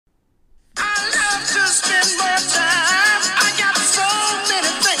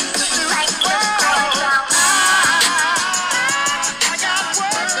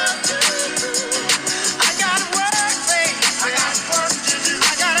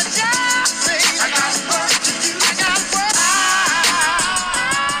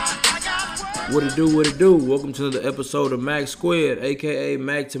What it do, what it do? Welcome to another episode of Mac Squared, aka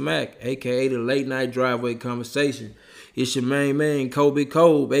Mac to Mac, aka the late night driveway conversation. It's your main man, Kobe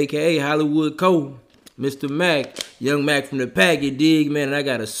Cole, aka Hollywood Cole. Mr. Mac, young Mac from the pack, you dig, man. And I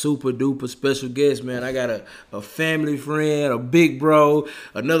got a super duper special guest, man. I got a family friend, a big bro,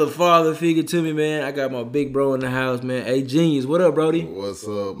 another father figure to me, man. I got my big bro in the house, man. A.Genius, what up, Brody? What's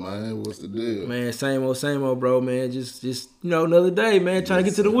up, man? What's the deal? Man, same old, bro, man. Just another day, man. Trying to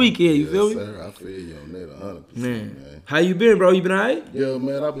get to the weekend, you feel me? Sir. I feel you on that 100%, man. How you been, bro? You been all right? Yeah,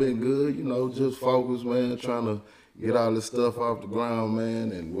 man, I've been good. Just focused, man, trying to get all this stuff off the ground,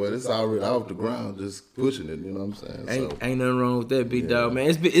 man, and it's already off the ground, just pushing it, you know what I'm saying? Ain't nothing wrong with that, big dog, man.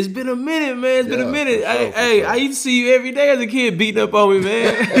 It's been a minute, man. It's been a minute. Sure, hey, I used to see you every day as a kid beating up on me,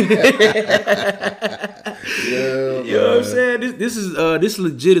 man. Yeah, you know what I'm saying? This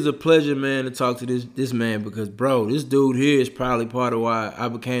legit is a pleasure, man, to talk to this man because, bro, this dude here is probably part of why I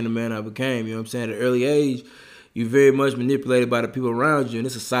became the man I became. You know what I'm saying? At an early age, you very much manipulated by the people around you, and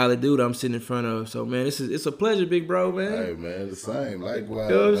it's a solid dude I'm sitting in front of. So, man, it's a pleasure, big bro, man. Hey, man, the same. Likewise.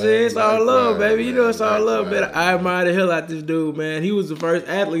 You know what I'm saying? It's all love, baby. You know it's all love, man. I admire the hell out this dude, man. He was the first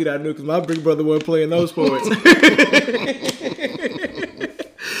athlete I knew because my big brother wasn't playing those sports.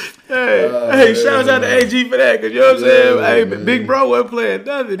 Hey, shout out to AG for that, cause you know what I'm saying. Hey, big bro wasn't playing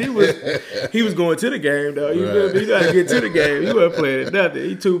nothing. He was going to the game though. You feel me? You gotta get to the game. He wasn't playing nothing.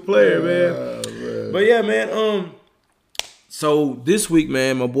 He two-player, man. But yeah, man. So this week,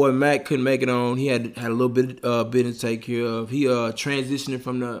 man, my boy Mac couldn't make it on. He had a little bit business to take care of. He transitioning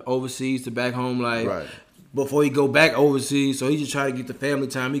from the overseas to back home life. Right. Before he go back overseas, so he just tried to get the family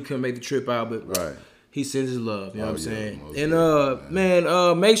time. He couldn't make the trip out, but right. He sends his love, you know what I'm saying? And,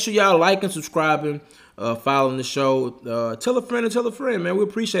 man, make sure y'all liking, subscribing, following the show. Tell a friend, man. We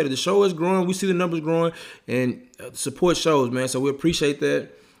appreciate it. The show is growing. We see the numbers growing, and support shows, man. So we appreciate that.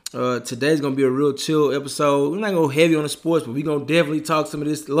 Today's going to be a real chill episode. We're not going to go heavy on the sports, but we're going to definitely talk some of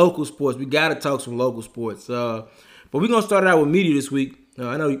this local sports. We got to talk some local sports. But we're going to start out with media this week.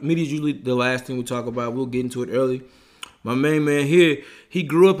 I know media is usually the last thing we talk about. We'll get into it early. My main man here, he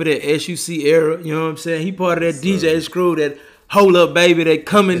grew up in that SUC era, you know what I'm saying? He part of that DJ Screw, that hold up baby, that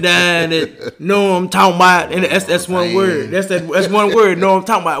coming down, that know I'm talking about, and that's one word. That's one word, know I'm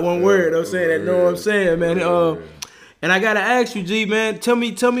talking about, one word. I'm saying that, know what I'm saying, man. And I gotta ask you, G, man, tell me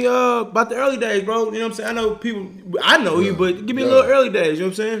about the early days, bro. You know what I'm saying? I know you, but give me a little early days, you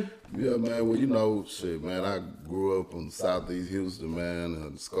know what I'm saying? Yeah, man. Well, shit, man. I grew up in Southeast Houston,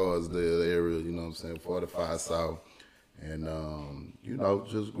 man, Scarsdale area, you know what I'm saying, 45 South. And,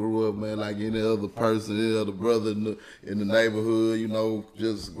 just grew up, man, like any other person, any other brother in the neighborhood,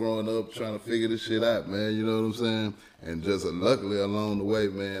 just growing up trying to figure this shit out, man, you know what I'm saying? And just luckily along the way,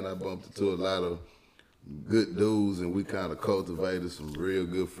 man, I bumped into a lot of good dudes, and we kind of cultivated some real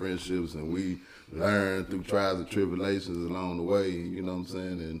good friendships, and we learned through trials and tribulations along the way, you know what I'm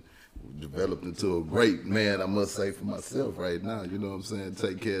saying? And developed into a great man, I must say, for myself right now, you know what I'm saying?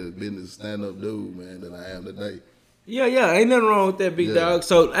 Take care of the business, stand-up dude, man, that I am today. Yeah, ain't nothing wrong with that, big dog.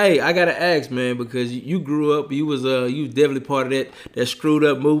 So, hey, I gotta ask, man, because you grew up, you was definitely part of that screwed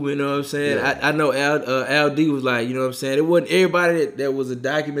up movement. You know what I'm saying? Yeah. I know Al D was like, you know what I'm saying. It wasn't everybody that was a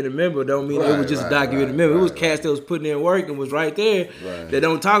documented member. Don't mean it was just a documented member. It was cats that was putting in work and was right there that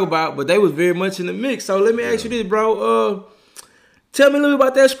don't talk about, but they was very much in the mix. So let me ask you this, bro. Tell me a little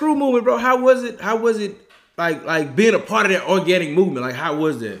about that screw movement, bro. How was it like being a part of that organic movement? Like, how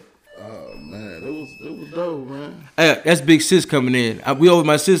was that? Man, it was dope, man. Hey, that's Big Sis coming in. We over at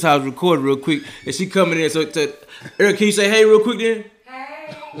my sis' house recording real quick, and she coming in. So, Eric, can you say hey real quick then?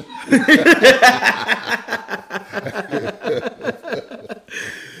 Hey.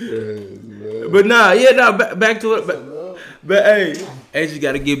 But back to it. But hey, I just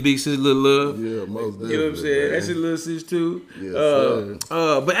gotta give Big Sis a little love. Yeah, most definitely. You know what I'm saying? Man. That's his little sis too. Yes,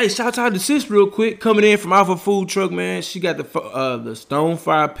 but hey, shout out to Sis real quick, coming in from Alpha Food Truck, man. She got the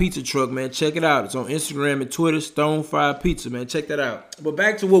Stonefire Pizza Truck, man. Check it out. It's on Instagram and Twitter, Stonefire Pizza, man. Check that out. But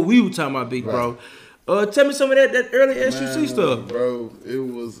back to what we were talking about, big bro. Tell me some of that early SUC stuff, bro. It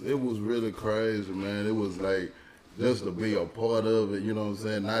was really crazy, man. It was like, just to be a part of it, you know what I'm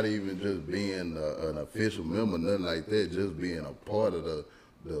saying? Not even just being an official member, nothing like that. Just being a part of the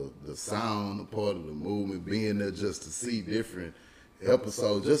sound, a part of the movement, being there just to see different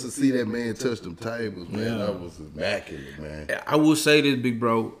episodes, just to see that man touch them tables, man. That was immaculate, man. I will say this, big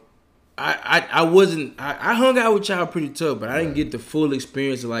bro. I hung out with y'all pretty tough, but I didn't get the full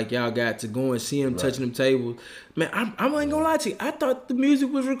experience of like y'all got to go and see him touching them tables. Man, I ain't gonna lie to you. I thought the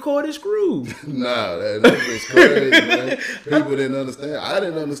music was recorded screwed. Nah, that was crazy, man. People didn't understand. I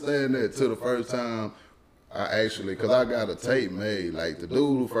didn't understand that till the first time I actually, cause I got a tape made. Like the dude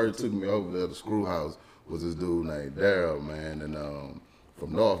who first took me over there to Screw House was this dude named Daryl, man, and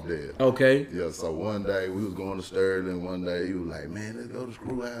from Northdale. Okay. Yeah. So one day we was going to Sterling. One day he was like, "Man, let's go to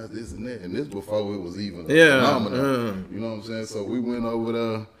Screw House, this and that." And this before it was even a phenomenon. You know what I'm saying? So we went over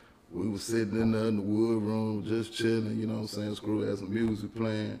there. We was sitting in there in the wood room, just chilling. You know what I'm saying? Screw had some music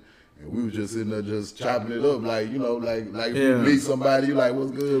playing. And we was just sitting there just chopping it up, like, you know, like if you meet somebody, you like,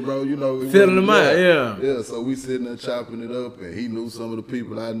 what's good, bro? You know. Feeling them out, yeah. Yeah, so we sitting there chopping it up, and he knew some of the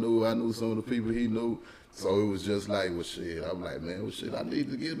people I knew some of the people he knew. So it was just like, well, shit. I'm like, man, well, shit, I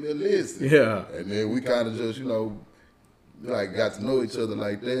need to give me a list. Yeah. And then we kind of just, you know, like got to know each other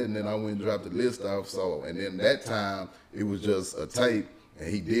like that, and then I went and dropped the list off. So, and then that time, it was just a tape,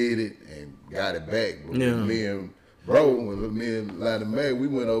 and he did it and got it back. But me and when me and Lonnie Mae, we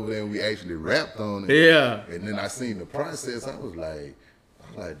went over there and we actually rapped on it. Yeah. And then I seen the process. I was like,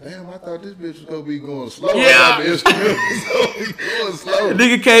 damn, I thought this bitch was gonna be going slow. Yeah. I thought the instrument was gonna be going slow.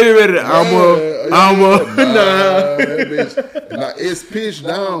 Nigga came in ready to that bitch. Now it's pitched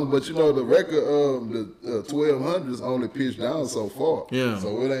down, but you know the record the 1200s only pitched down so far. Yeah.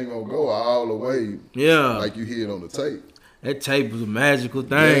 So it ain't gonna go all the way. Yeah. Like you hear it on the tape. That tape was a magical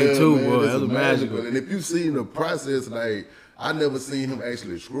thing too, man, boy. That was magical. And if you seen the process, like I never seen him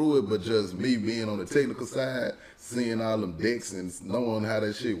actually screw it, but just me being on the technical side, seeing all them decks and knowing how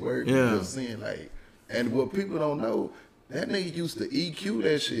that shit works, just seeing like, and what people don't know, that nigga used to EQ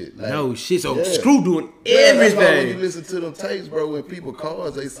that shit. Like, no shit. So Screw doing everything. That's why when you listen to them tapes, bro, when people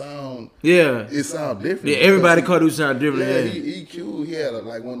cars, they sound it sound different. Yeah, everybody car do sound different. Yeah, he EQ. He had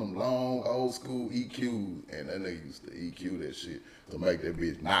like one of them long old school EQs, and that nigga used to EQ that shit to make that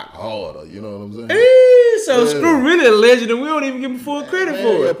bitch knock harder. You know what I'm saying? So Screw really a legend, and we don't even give him full credit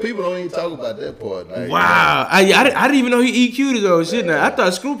for it. People don't even talk about that part. Like, wow, I didn't even know he EQ'd his own shit. Now I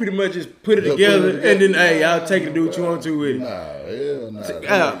thought Screw pretty much just put it together, and then hey, y'all take it and do what you want to with it.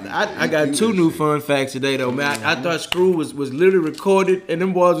 I got two new fun facts today though, man. I thought Screw was literally recorded, and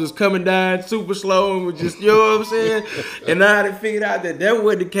them boys was coming down super slow and was just, you know what I'm saying? And now I figured out that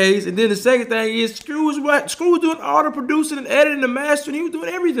wasn't the case. And then the second thing is Screw was doing all the producing and editing, the mastering. He was doing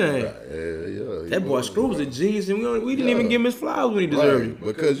everything. That boy Screw was a genius, and we didn't even give him his flowers when he deserved it.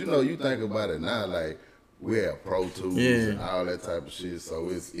 Because you know, you think about it now, like we have Pro Tools and all that type of shit, so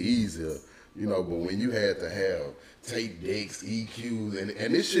it's easier, you know. But when you had to have tape decks, EQs,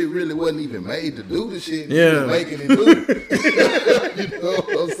 and this shit really wasn't even made to do the shit. Yeah, making it do. You know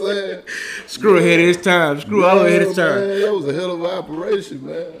what I'm saying? Screw ahead of his time. Screw all ahead of his time. Man, that was a hell of an operation,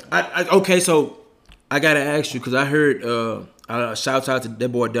 man. Okay, so I gotta ask you because I heard. Shouts out to that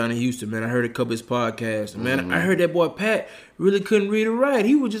boy down in Houston, man. I heard a couple of his podcasts. Man, I heard that boy Pat really couldn't read or write.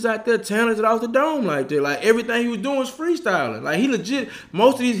 He was just out there talented off the dome like that. Like everything he was doing was freestyling. Like he legit,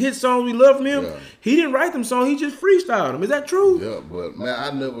 most of these hit songs we love from him, he didn't write them songs, he just freestyled them. Is that true? Yeah, but man,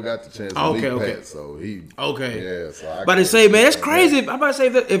 I never got the chance to meet Pat, so he yeah, so I about to say, man, that's crazy. I'm about to say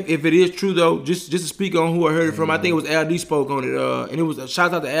that if it is true though, just to speak on who I heard it from, I think it was LD spoke on it, and it was a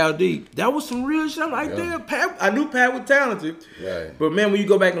shout out to LD. That was some real shit. I'm like, damn, Pat, I knew Pat was talented. Right. But man, when you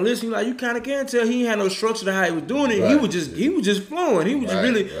go back and listen, you kind of can tell he ain't had no structure to how he was doing it. He was just flowing. He was just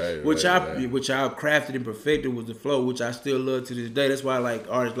really which y'all crafted and perfected was the flow, which I still love to this day. That's why I like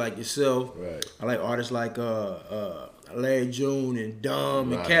artists like yourself. I like artists like Larry June and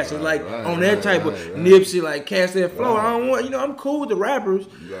Dumb and cats on that type of Nipsey, like cats that flow. I don't want, I'm cool with the rappers,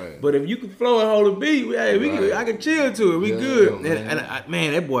 but if you can flow and hold a beat, I can chill to it. We good.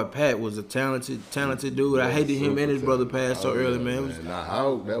 Man, that boy Pat was a talented dude. I hated him and his brother passed so early, man.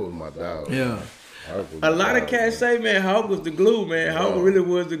 That was my dog. Yeah. A lot of cats say, man, Hawk was the glue, man. Hawk really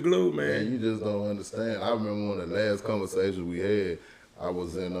was the glue, man. You just don't understand. I remember one of the last conversations we had.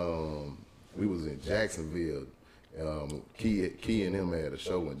 We was in Jacksonville. Key and him had a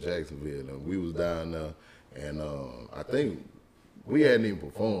show in Jacksonville, and we was down there, and I think we hadn't even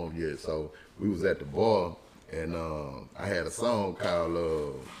performed yet, so we was at the bar, and I had a song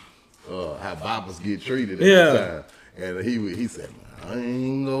called "How Boppers Get Treated" at the time, and he said, "I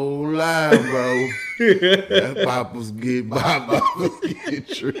ain't gonna lie, bro. That boppers get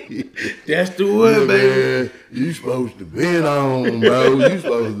treated. That's the word, baby. You supposed to been on, bro. You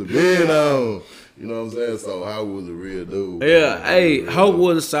supposed to been on." You know what I'm saying? So Hawk was a real dude. Yeah, hey, Hawk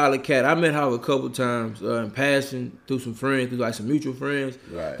was a solid cat. I met Hawk a couple times in passing through some friends, through like some mutual friends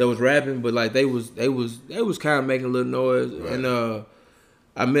that was rapping, but like they was kind of making a little noise. And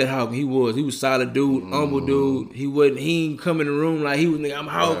I met Hawk. He was solid dude, humble dude. He ain't come in the room like he was. I'm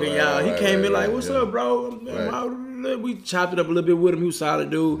Hawk and y'all. He came in like, "What's up, bro? I'm Hawk." we chopped it up a little bit with him. He was a solid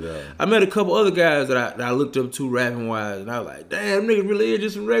dude. Yeah. I met a couple other guys that I looked up to rapping wise, and I was like, damn, nigga really is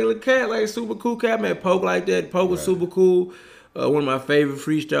just a regular cat, like super cool cat. I met Poke like that. Poke was super cool. One of my favorite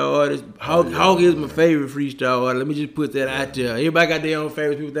freestyle artists. Hawk is my favorite freestyle artist. Let me just put that out there. Everybody got their own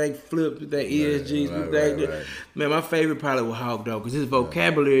favorites. People think Flip, people think ESG, people think that. Man, my favorite probably was Hawk though, because his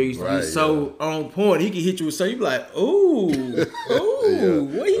vocabulary used to be so on point. He can hit you with something. You be like, ooh,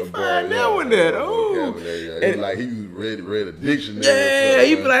 where you find that one at? Ooh. And like he was read a dictionary. Yeah,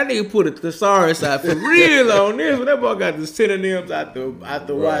 he be like, nigga put a thesaurus out for real on this. When that boy got the synonyms out the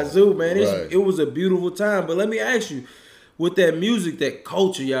wazoo, man. It was a beautiful time. But let me ask you, with that music, that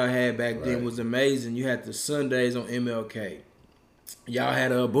culture y'all had back then was amazing. You had the Sundays on MLK. Y'all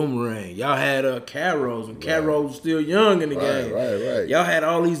had a Boomerang. Y'all had Carol's when Carol's was still young in the game. Right. Y'all had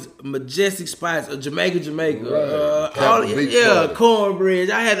all these majestic spots. Jamaica. Right.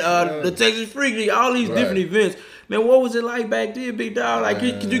 Cornbread. I had the Texas Freak. All these different events. Man, what was it like back then, big dog? Like,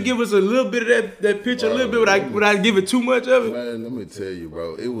 could you give us a little bit of that picture, a little bit without giving too much of it? Man, let me tell you,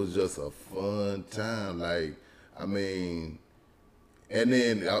 bro. It was just a fun time. Like, I mean, and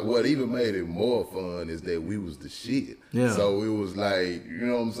then what even made it more fun is that we was the shit. Yeah. So it was like, you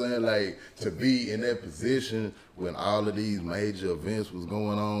know what I'm saying? Like, to be in that position when all of these major events was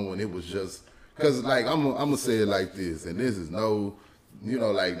going on, when it was just, because, like, I'm going to say it like this, and this is no, you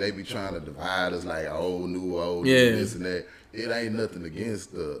know, like, they be trying to divide us like old, new, this and that. It ain't nothing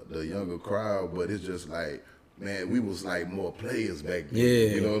against the younger crowd, but it's just like, man, we was like more players back then.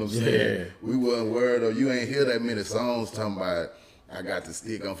 You know what I'm saying? Yeah. We wasn't worried, or you ain't hear that many songs talking about, I got the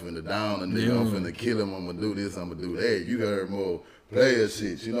stick, I'm finna down a nigga, I'm finna kill him, I'm gonna do this, I'm gonna do that. You heard more player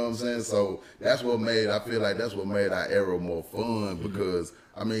shit, you know what I'm saying? So that's what made, I feel like that's what made our era more fun, because,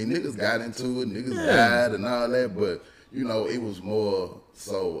 I mean, niggas got into it, niggas died and all that, but, you know, it was more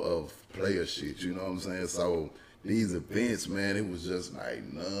so of player shit, you know what I'm saying? So these events, man, it was just like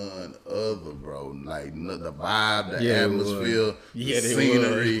none other, bro. Like the vibe, the atmosphere, the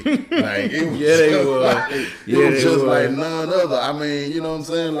scenery. Like it was just like none other. I mean, you know what I'm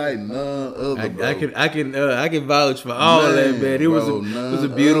saying? Like none other, bro. I can vouch for all that, man. It was a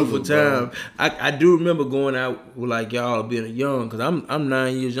beautiful time. I do remember going out with like y'all being young, because I'm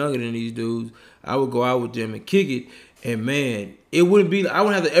 9 years younger than these dudes. I would go out with them and kick it. And man, it wouldn't be. I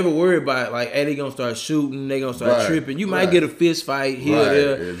wouldn't have to ever worry about it, like, hey, they gonna start shooting, they gonna start tripping. You might get a fist fight here or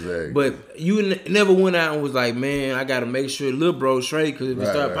there, exactly. But you never went out and was like, man, I gotta make sure little bro straight, because if it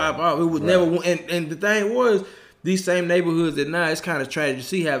start pop off, it was never. And the thing was, these same neighborhoods that now it's kind of tragic to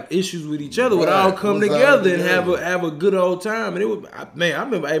see have issues with each other, would all come together and have a good old time. And it was, man, I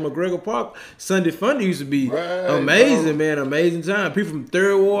remember McGregor Park Sunday Funday used to be amazing, man, amazing time. People from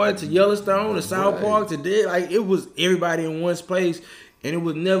Third Ward to Yellowstone to South Park to there, like it was everybody in one place. And it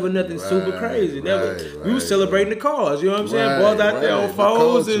was never nothing super crazy. We was celebrating the cause. You know what I'm saying? Boys out there on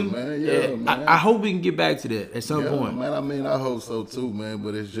foes, and man. I hope we can get back to that at some point. Man, I mean, I hope so too, man.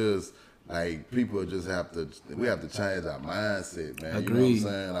 But it's just like people just we have to change our mindset, man. Agreed. You know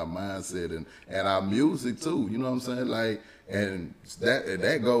what I'm saying? Our mindset and our music too. You know what I'm saying? Like, and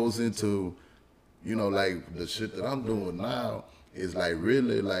that goes into, you know, like the shit that I'm doing now. Is like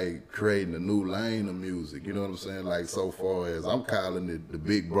really like creating a new lane of music, you know what I'm saying? Like, so far as I'm calling it the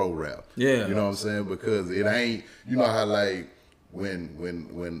big bro rap. Yeah. You know what I'm saying? Because it ain't, you know how like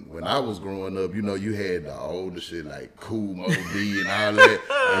when I was growing up, you know, you had the older shit like Cool Mo D and all that.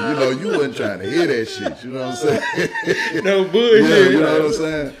 And you know, you wasn't trying to hear that shit, you know what I'm saying? No bullshit. Yeah, you know what I'm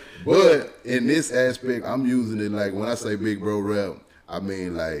saying? But in this aspect, I'm using it like when I say big bro rap, I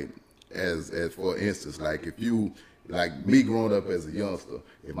mean like as for instance, like if you like me growing up as a youngster,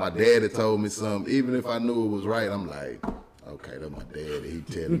 if my daddy told me something, even if I knew it was right, I'm like, okay, that's my daddy. He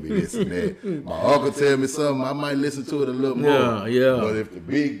telling me this and that. My uncle tell me something, I might listen to it a little more. Yeah. But if the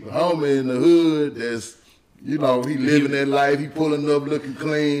big homie in the hood that's, you know, he living that life, he pulling up looking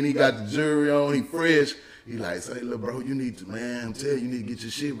clean, he got the jewelry on, he fresh, he like, say, look, bro, you need to, man, I'm telling you, you need to get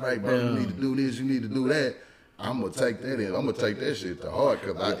your shit right, bro. You need to do this, you need to do that. I'm going to take that in. I'm going to take that shit to heart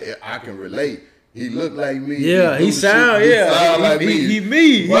because I can relate. He look like me. Yeah, he sound like me. He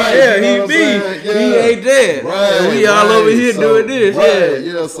me. Right, yeah, you know he me. Yeah. He ain't dead. Right, and we all over here doing this.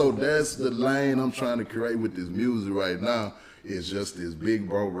 Yeah, so that's the lane I'm trying to create with this music right now. It's just this big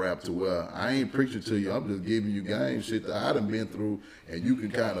bro rap to where I ain't preaching to you. I'm just giving you game shit that I done been through, and you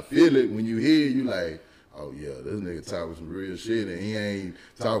can kind of feel it when you hear it. You like, oh yeah, this nigga talking some real shit, and he ain't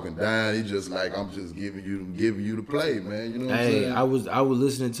talking down. He just like, I'm just giving you the play, man. You know what I'm saying? I was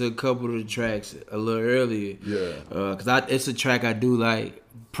listening to a couple of the tracks a little earlier. Yeah. Cause it's a track I do like.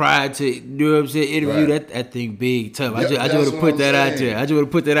 prior to, you know what I'm saying, interview, that thing big, tough. I just want to put that out there. I just want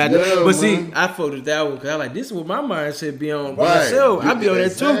to put that out there. But see, I fucked with that one because I like, this is what my mindset be on myself. I be on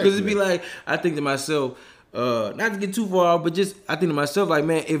that too because it be like, I think to myself, not to get too far off, but just, I think to myself, like,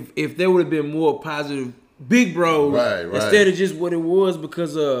 man, if there would have been more positive Big Bro instead of just what it was,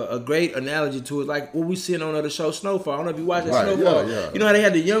 because a great analogy to it, like what we seen on the show Snowfall. I don't know if you watched that Snowfall. You know how they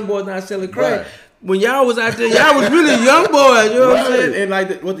had the young boys not selling crack? When y'all was out there, y'all was really young boys, you know what I'm saying? And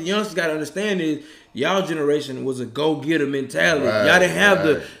like what the youngsters got to understand is, y'all generation was a go-getter mentality. Y'all didn't have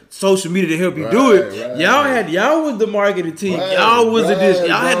the social media to help you do it. Y'all was the marketing team. Y'all was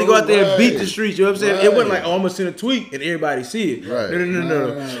y'all had to go out there and beat the streets. You know what I'm saying? It wasn't like, oh, I'm gonna send a tweet and everybody see it. No.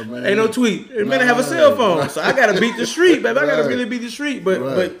 Ain't no tweet. Man, I have a cell phone, so I gotta beat the street, baby. I gotta really beat the street. But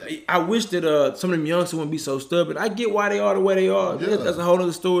I wish that some of them youngsters wouldn't be so stubborn. I get why they are the way they are. That's a whole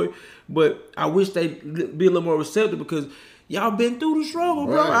other story. But I wish they'd be a little more receptive, because y'all been through the struggle,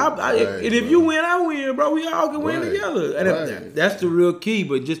 bro. And if you win, I win, bro. We all can win together. And that's the real key.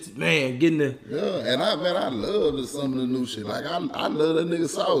 But just, man, getting the... Yeah, and I love some of the new shit. Like, I love that nigga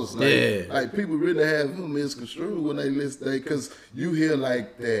Sauce. Like, like, people really have him misconstrued when they listen, because you hear,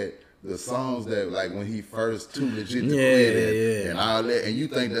 like, that... The songs that, like, when he first too legit to quit and all that, and you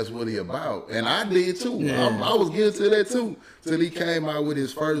think that's what he about. And I did too. I was guilty of that too, till he came out with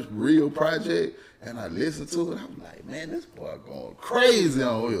his first real project, and I listened to it. I was like, man, this boy going crazy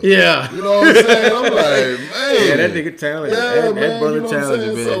on here. Yeah. You know what I'm saying? I'm like, man. Yeah, that nigga talented. That brother, you know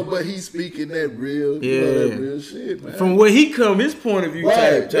talented, man. So, but he's speaking that real, you know, that real shit, man. From where he come, his point of view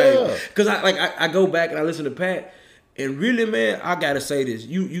type. Because I go back and I listen to Pat. And really, man, I gotta say this.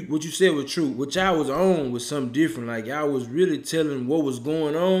 You what you said was true. What y'all was on was something different. Like, y'all was really telling what was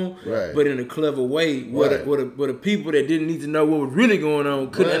going on, but in a clever way. Where the people that didn't need to know what was really going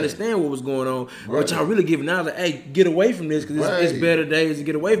on couldn't understand what was going on. But y'all really giving out, like, hey, get away from this, because it's better days to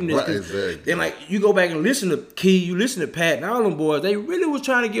get away from this. And like, you go back and listen to Key, you listen to Pat and all them boys, they really was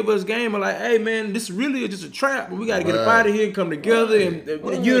trying to give us game of like, hey man, this really is just a trap, but we gotta get up out of here and come together and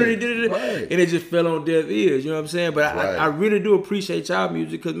unity, and it just fell on deaf ears. You know what I'm saying? But I really do appreciate y'all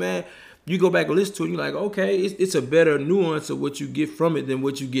music, because, man, you go back and listen to it, and you're like, okay, it's a better nuance of what you get from it than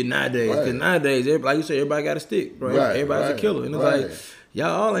what you get nowadays. Because nowadays, like you said, everybody got a stick, bro. Everybody's a killer. And it's like,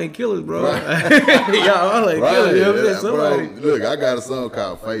 y'all all ain't killers, bro. Y'all all ain't killers. You know what I'm saying? Somebody. Bro, look, I got a song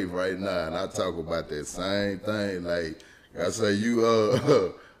called Faith right now, and I talk about that same thing. Like, I say,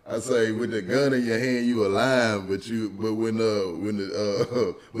 I say, with the gun in your hand, you a lying, but you lying,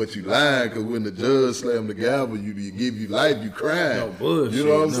 because when the judge slam the gavel, you give you life, you crying. No bullshit. You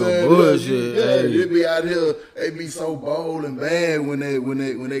know what I'm saying? Bullshit. They be out here, they be so bold and bad when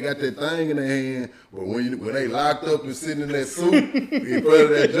they got that thing in their hand, but when they locked up and sitting in that suit in front of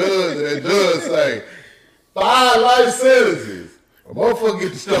that judge, and that judge say, 5 life sentences. A motherfucker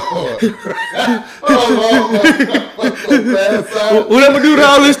get started. What I'm gonna do to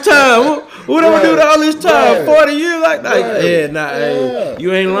all this time? What I'm gonna do to all this time? 40 years? Like,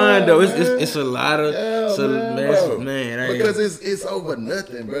 you ain't lying though. It's a lot of man. Because it's over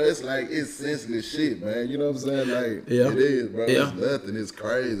nothing, bro. It's like, it's senseless shit, man. You know what I'm saying? Like, it is, bro. It's nothing. It's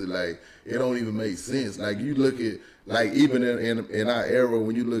crazy. Like, it don't even make sense. Like, you look at, like, even in our era,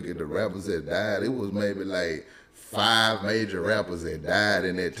 when you look at the rappers that died, it was maybe like 5 major rappers that died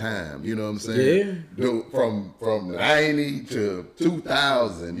in that time. You know what I'm saying? Yeah. From 90 to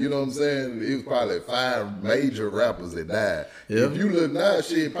 2000. You know what I'm saying? It was probably 5 major rappers that died. Yeah. If you look now,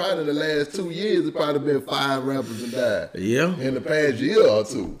 shit, probably the last 2 years, it probably been 5 rappers that died. Yeah. In the past year or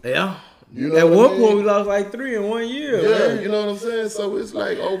 2. Yeah. You know, at one point we lost like 3 in 1 year. Yeah, man. You know what I'm saying? So it's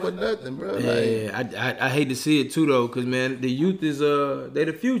like over nothing, bro. Yeah, like, I hate to see it too though, cause man, the youth is they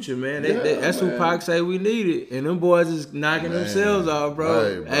the future, man. That's who Pac say we need it, and them boys is knocking themselves off,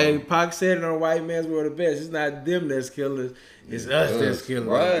 bro. Right, bro. Hey, Pac said it on White Man's World the Best. It's not them that's killers. It's us that's killing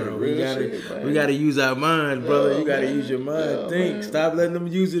them, bro. We gotta use our minds, brother. You gotta use your mind. Think. Man. Stop letting them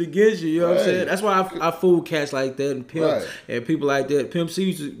use it against you. You know what I'm saying? That's why I fool cats like that and Pimp and people like that. Pimp C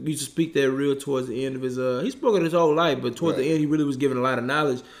used to speak that real towards the end of his. He spoke it his whole life, but towards the end, he really was giving a lot of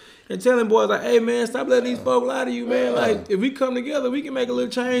knowledge. And telling boys like, hey man, stop letting these folk lie to you, man. Like, if we come together, we can make a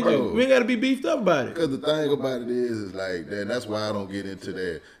little change. We ain't gotta be beefed up about it. Because the thing about it is like that. That's why I don't get into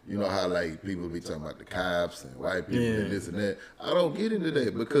that. You know how like people be talking about the cops and white people and this and that. I don't get into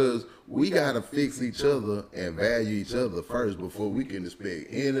that because we gotta fix each other and value each other first before we can expect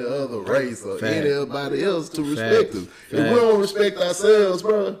any other race or anybody else to respect us. If we don't respect ourselves,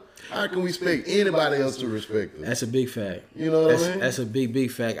 bro. How can we expect anybody else to respect us? That's a big fact. You know what I mean? That's a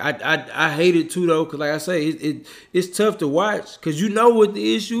big fact. I hate it too though, cause like I say, it's tough to watch, cause you know what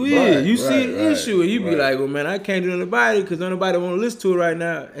the issue is. You see the issue, and you be like, well, man, I can't do nothing about it, cause nobody want to listen to it right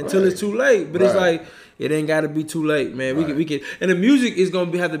now until it's too late. But it's like, it ain't got to be too late, man. We can, and the music is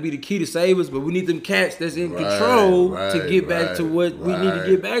gonna have to be the key to save us. But we need them cats that's in control to get back to what we need to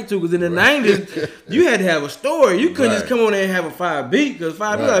get back to. Because in the '90s, you had to have a story. You couldn't just come on there and have a 5 beat, because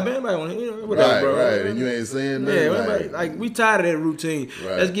 5 beat, like, man, everybody want to hear whatever, bro. Right, and you ain't saying nothing. Yeah, like we tired of that routine.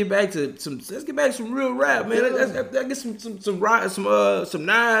 Let's get back to some real rap, man. Let's get some rock, some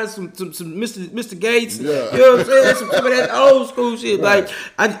Nas, some Mr. Gates. You know what I'm saying? Some of that old school shit. Like,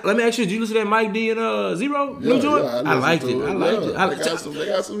 let me ask you, did you listen to that Mike D and Zero? New joint? I liked it. They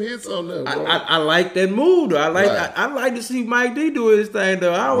got some hits on there, bro. I like that mood though. I like to see Mike D do his thing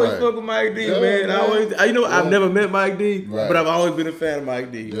though. I always fuck with Mike D, man. I've never met Mike D, but I've always been a fan of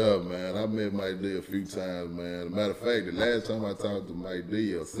Mike D. Yeah, man. I met Mike D a few times, man. As a matter of fact, the last time I talked to Mike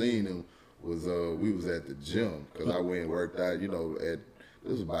D or seen him was we was at the gym, because I went and worked out, this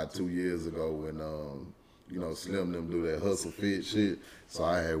was about 2 years ago when Slim them do that hustle fit shit. So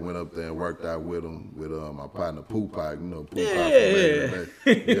I had went up there and worked out with him, with my partner Poopak, Poopak.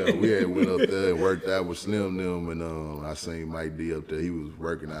 Yeah, we had went up there and worked out with Slim them, and I seen Mike D up there. He was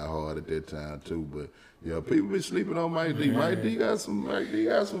working out hard at that time too, but yeah, people been sleeping on Mike D. Mike D got some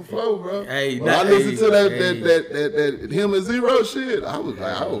flow, bro. I listened to that him and Zero shit. I was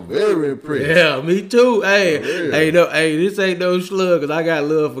very impressed. Yeah, me too. Hey, this ain't no slug, because I got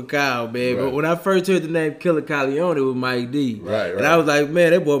love for Kyle, man. But when I first heard the name Killer Calione, it was Mike D. Right. And I was like,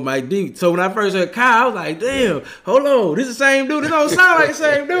 man, that boy Mike D. So when I first heard Kyle, I was like, damn, hold on, this the same dude. This don't sound like the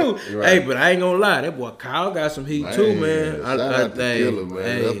same dude. Hey, but I ain't gonna lie, that boy Kyle got some heat too, man. Shout out to Killer,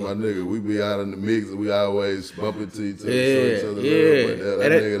 man. That's my nigga. We be out in the mix, and we always bump into each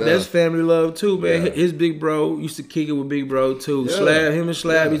other. That's family love too, man. Yeah. His big bro used to kick it with big bro too. Yeah. Him and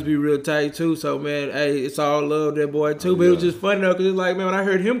Slab used to be real tight too. So man, it's all love that boy too. But it was just funny though, because it's like, man, when I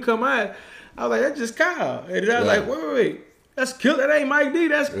heard him come out, I was like, that's just Kyle. And then I was like, wait. That's Killer. That ain't Mike D.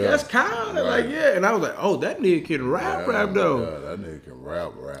 That's Kyle. They're like, and I was like, oh, that nigga can rap though. Yeah, that nigga can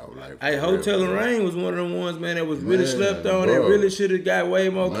rap. Like, hey, Hotel and Rain was one of them ones, man, that was really slept on. That really should have got way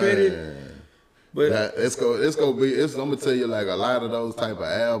more credit. But it's gonna be. I'm gonna tell you, like, a lot of those type of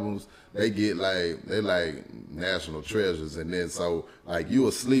albums, they like national treasures, and then so like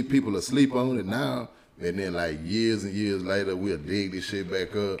people asleep on it now, and then like years and years later, we'll dig this shit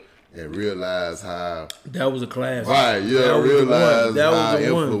back up and realize how that was a classic. Right, yeah, realize how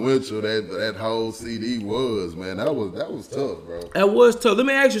influential that whole CD was, man. That was tough, bro. That was tough. Let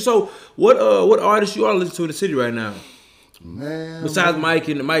me ask you. So, what artists you are listening to in the city right now? Man, besides Mike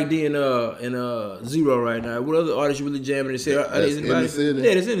D and Zero right now, what other artists you really jamming in the city? In the city?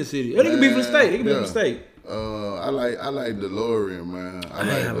 Yeah, that's in the city. They can be from the state. They can be from the state. I like DeLorean, man.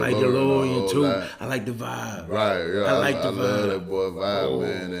 I like DeLorean too. I like the vibe. Right, yeah. I like the vibe. Love that boy vibe,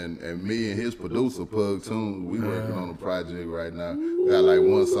 man. And me and his producer, Pug Tunes, we working on a project right now. We got like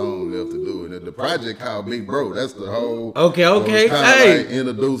one song left to do. And the project called Big Bro. That's the whole. Okay. Like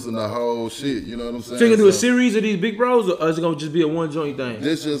introducing the whole shit. You know what I'm saying? So you gonna do a series of these Big Bros, or is it gonna just be a one joint thing?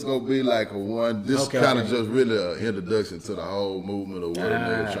 This just gonna be like a one. This kind of just really an introduction to the whole movement of what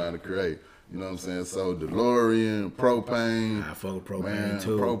they're trying to create. You know what I'm saying? So DeLorean, Propane. I fuck with Propane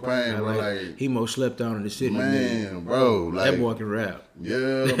too. Propane, like he most slept on in the city. Man, bro, like that boy can rap.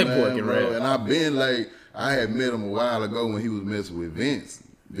 Yeah, that boy can rap. And I've been like, I had met him a while ago when he was messing with Vince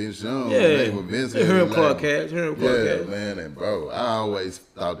Young. Vince. Herb Clark Cash. Man, and bro, I always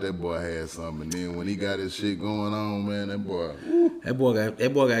thought that boy had something. And then when he got his shit going on, man, that boy got talent.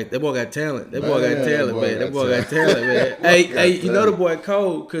 That boy got talent, man. Hey, you know the boy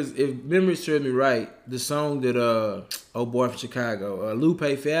cold, because if memory serves me right, the song that old boy from Chicago,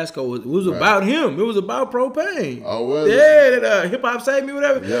 Lupe Fiasco, it was about him. It was about Propane. Oh, was it? Yeah, that Hip Hop Saved Me,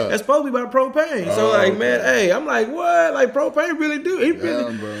 whatever. Yeah. That's supposed to be about Propane. So man, hey, I'm like, what? Like Propane really do? He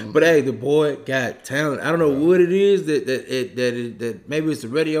really. Bro. But hey, the boy got talent. I don't know what it is that maybe it's the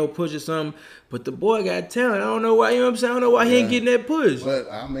radio push or something. But the boy got talent. I don't know why. You know what I'm saying? I don't know why he ain't getting that push.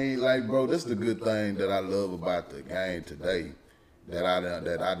 But I mean, like, bro, this is the good thing that I love about the game today. That I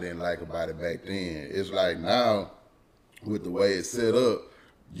didn't like about it back then. It's like now, with the way it's set up,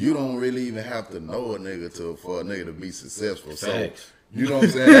 you don't really even have to know a nigga for a nigga to be successful. Facts. So you know what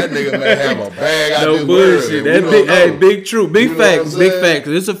I'm saying? That nigga may have a bag out no bullshit. That's big, big true, big facts, big facts.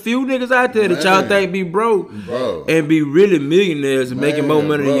 There's a few niggas out there that y'all think be broke and be really millionaires and making more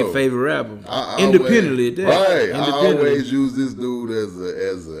money than your favorite rapper. Independently, I always use this dude as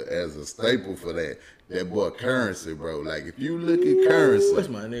a staple for that. that boy Currency, bro. Like if you look at Currency, that's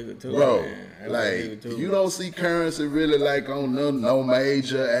my nigga too, bro. Man. Like you don't see Currency really like on no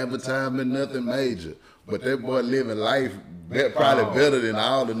major advertisement, nothing major. But that boy living life probably better than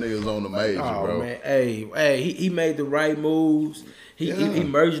all the niggas on the major, bro. Man, hey, he made the right moves. He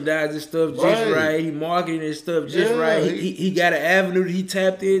merchandised his stuff just right. He marketed his stuff just right. He got an avenue that he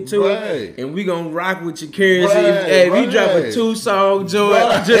tapped into, and we gonna rock with your Currency. If you drop a 2-song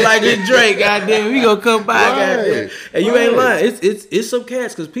joint just like this Drake, goddamn, we gonna come by, goddamn. And you ain't lying. It's some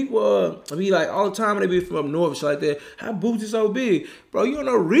cats because people be like all the time when they be from up north and shit like that. How Boosie so big, bro? You don't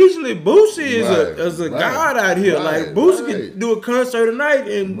know regionally Boosie is a god out here. Like Boosie can do a concert tonight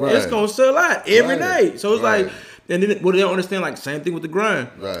and it's gonna sell out every night. So it's like. And then what they don't understand, like same thing with the grind.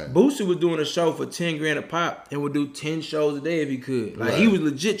 Boosie was doing a show for $10,000 a pop and would do 10 shows a day if he could. Like he was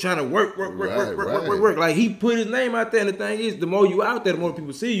legit trying to work. Like he put his name out there. And the thing is, the more you out there, the more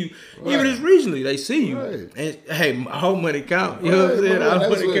people see you. Even if it's regionally, they see you. And hey, all money count. You know what I'm saying? All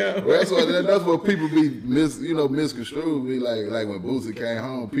money count. That's what people be misconstrued. Be like when Boosie came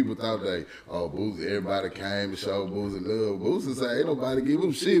home, people thought Boosie, everybody came to show Boosie love. Boosie said ain't nobody give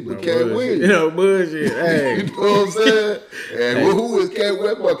him shit but Cat Williams. You know, bullshit. Hey. You know what I'm saying? And who is Cat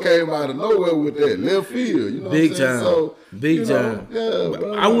Williams came out of nowhere with that left field. You know big what I'm time. So, big time.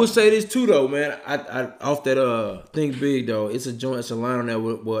 Yeah, I will say this too though, man. I off that Think Big though. It's a joint. It's a line on there.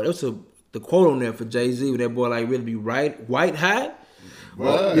 The quote on there for Jay-Z with that boy like really be white hot.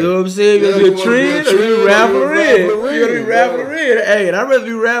 Right. You know what I'm saying? You gonna be a trend or you rapper in. You gonna be rapper in. Hey, and I'd rather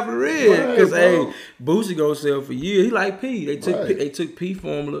be rapper in. Because hey, Boosie gonna sell for years. He like P. They took P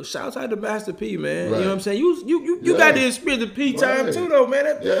formula. Shouts out to Master P, man. You know what I'm saying? You got to experience the P time too though, man.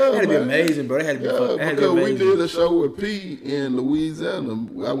 That had to be amazing, bro. That had to be fun. Because we did a show with P in Louisiana.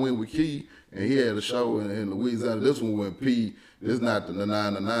 I went with Key and he had a show in Louisiana. This one went P. This not the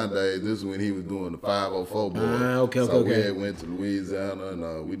 9 to 9 days. This is when he was doing the 504 boy. We went to Louisiana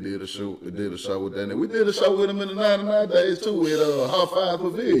and we did a show. We did a show with that. And we did a show with him in the 9 to 9 days too at Hot 5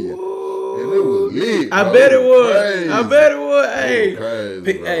 Pavilion. And it was lit. Bro. I bet it was. Crazy. I bet it was. Hey,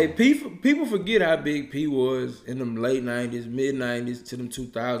 crazy, people forget how big P was in them late 90s, mid 90s to them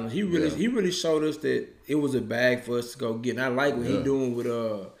 2000s. He really showed us that it was a bag for us to go get. And I like what he doing with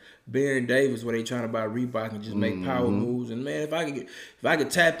Baron Davis, where they trying to buy Reebok and just make power moves. And man, if I could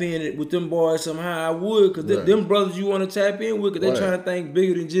tap in with them boys somehow, I would. Because them brothers you want to tap in with, because they trying to think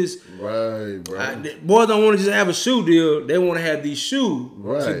bigger than just. Bro. Boys don't want to just have a shoe deal. They want to have these shoe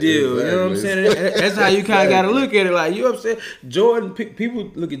to deal. Exactly. You know what I'm saying? That's how you kind of got to look at it. Like, you know what I'm saying? Jordan,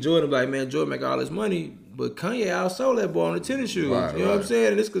 people look at Jordan and be like, man, Jordan make all this money. But Kanye outsold that boy on the tennis shoes. You know what I'm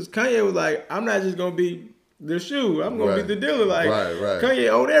saying? And it's because Kanye was like, I'm not just going to be the shoe. I'm gonna be the dealer. Like Kanye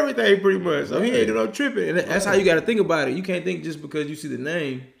owned everything pretty much. So he ain't do no tripping. And that's how you gotta think about it. You can't think just because you see the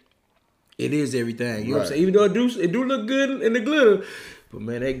name, it is everything. You know what I'm saying? Even though it do look good in the glitter. But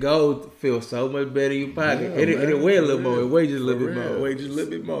man, that gold feels so much better in your pocket. It weigh a little more. It weighs just a little bit more. It weighs just a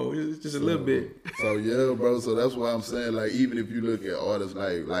little bit more. Just a little bit. So yeah, bro. So that's why I'm saying, like, even if you look at artists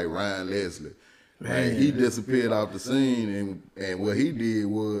like Ryan Leslie, man, he disappeared off the scene, and what he did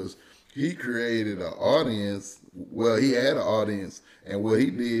was he created an audience. Well, he had an audience, and what he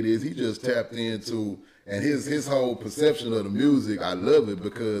did is he just tapped into, and his whole perception of the music, I love it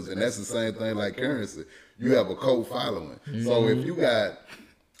because, and that's the same thing like Currency, you have a cult following. So if you got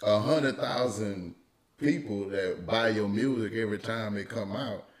 100,000 people that buy your music every time it come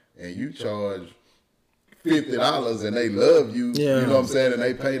out, and you charge $50 and they love you, you know what I'm saying, and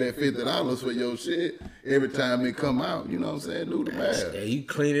they pay that $50 for your shit every time it come out, you know what I'm saying, do the math. Yeah, you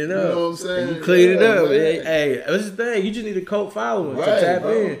clean it up. You know what I'm saying? You clean it up. Hey, that's the thing. You just need a cult following to tap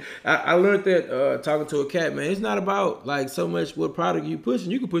in. I learned that talking to a cat, man, it's not about like so much what product you pushing.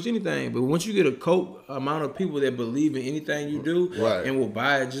 You can push anything, but once you get a cult amount of people that believe in anything you do and will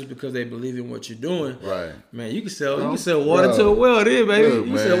buy it just because they believe in what you're doing, man, you can sell water to a well there, baby. Look,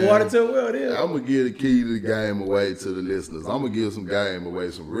 you can sell water to a well there. I'm gonna give the key to the game away to the listeners. I'm gonna give some game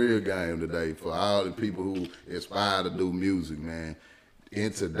away, some real game today for all the people who aspire to do music, man.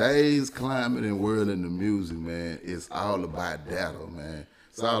 In today's climate and world in the music, man, it's all about data, man.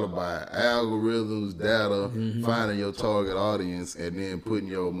 It's all about algorithms, data, finding your target audience, and then putting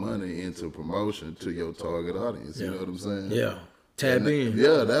your money into promotion to your target audience. You know what I'm saying? Yeah. Tap in.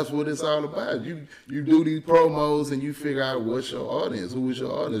 Yeah, that's what it's all about. You do these promos and you figure out what's your audience, who is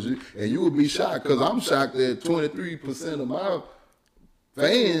your audience, and you would be shocked, because I'm shocked that 23% of my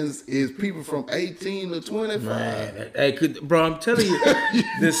fans is people from 18 to 25. Man, hey, bro, I'm telling you,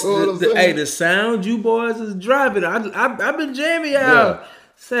 the sound you boys is driving. I've been jamming out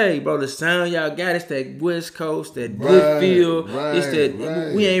Say, bro, the sound y'all got, it's that West Coast, that good feel. It's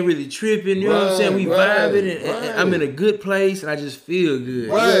that we ain't really tripping, you know what I'm saying? We vibing, and I'm in a good place, and I just feel good. You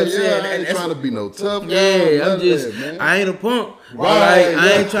know what I'm saying? I ain't trying to be no tough guy. Yeah, I'm just, I ain't a punk. Right.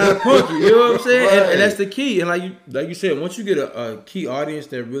 I ain't trying to punk you, you know what I'm saying? And that's the key. And like you said, once you get a key audience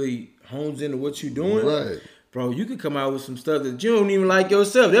that really hones into what you're doing, bro, you can come out with some stuff that you don't even like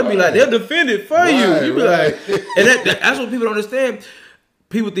yourself. They'll be like, they'll defend it for you. You be like, and that's what people don't understand.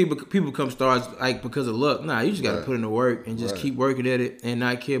 People think people become stars like because of luck. Nah, you just got to put in the work and just keep working at it and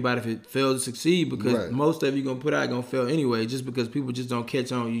not care about if it fails to succeed because most of you gonna put out gonna fail anyway. Just because people just don't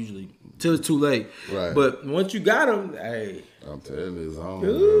catch on usually till it's too late. Right. But once you got them, hey, I'm telling you, it's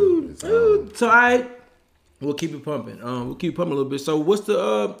on. It's on. So we'll keep it pumping. We'll keep it pumping a little bit. So what's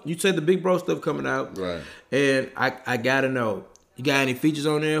the you said the Big Bro stuff coming out? Right. And I gotta know. You got any features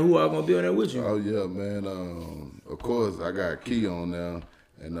on there? Who are gonna be on there with you? Oh yeah, man. Of course I got Key on there.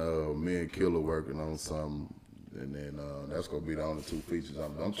 And me and Killer working on something, and then that's gonna be the only two features.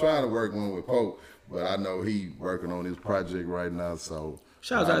 I'm trying to work one with Pope, but I know he working on his project right now. So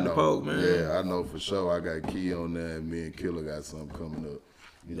shout out to Pope, man. Yeah, I know for sure. I got Key on there, and me and Killer got something coming up.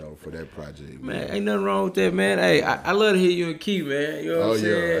 You know, for that project. Man, ain't nothing wrong with that, man. Hey, I love to hear you and Key, man. You know what I'm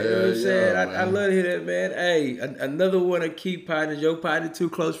saying? You know what I'm saying? I love to hear that, man. Hey, another one of Key partners, your partner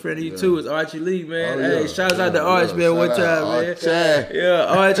too, close friend of you too, is Archie Lee, man. Hey, shouts out to Arch, man, one time, man. Yeah,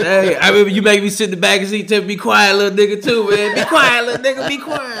 Arch, hey. I remember you make me sit in the back and seat, tell me be quiet, little nigga, too, man. Be quiet, little nigga, be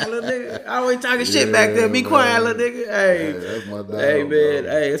quiet, little nigga. I always talking shit back there. Be quiet, little nigga. Hey, that's my dog. Hey, man.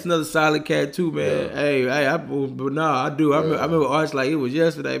 Hey, that's another solid cat too, man. Hey, but no, I do. I remember Arch like it was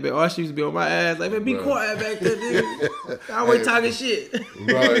yesterday, man. Arch used to be on my ass like, man, be quiet back there, nigga. I always talking shit.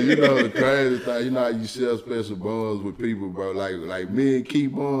 Bro, you know the crazy thing, you know how you share special bonds with people, bro. Like me and Key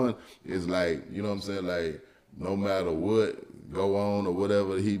Bond is like, you know what I'm saying? Like, no matter what go on or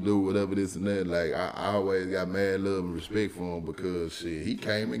whatever he do, whatever this and that, like I always got mad love and respect for him because shit, he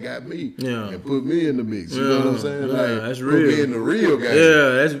came and got me and put me in the mix. You know what I'm saying? Like that's put real. Me in the real game. Yeah,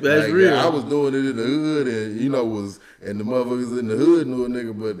 that's like, real. I was doing it in the hood and and the motherfuckers in the hood knew a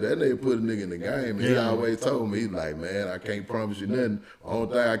nigga, but that nigga put a nigga in the game. And he always told me, he's like, man, I can't promise you nothing. The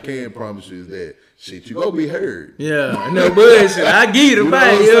only thing I can promise you is that shit, you gonna be heard. Yeah, no bullshit. I give you the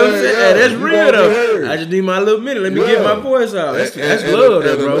mic. You know what I'm saying? Hey, that's real though. I just need my little minute. Let me get my voice out. That's love,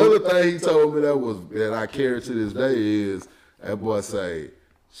 that, bro. Another thing he told me that I carry to this day is that boy say,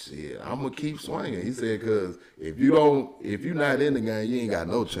 shit, I'm gonna keep swinging. He said, cause if you're not in the game, you ain't got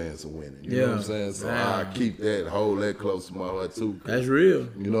no chance of winning. You know what I'm saying? So I keep hold that close to my heart too. That's real.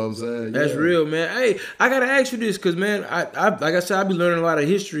 You know what I'm saying? That's real, man. Hey, I gotta ask you this, cause man, I like I said, I be learning a lot of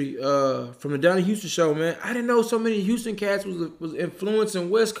history from the Down Houston show, man. I didn't know so many Houston cats was influencing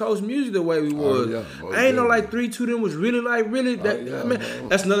West Coast music the way we was. I ain't know like 3-2 them was really man,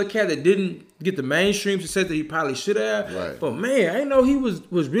 that's another cat that didn't get the mainstream success that he probably should have. Right. But man, I didn't know he was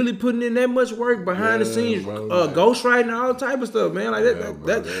really putting in that much work behind the scenes, ghostwriting, all type of stuff, man. Like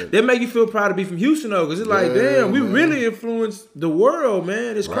that make you feel proud to be from Houston though, because it's like, damn, we really influenced the world,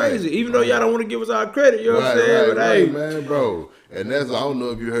 man. It's crazy. Even though y'all don't want to give us our credit, you know what I'm saying? But hey, man, bro. And that's, I don't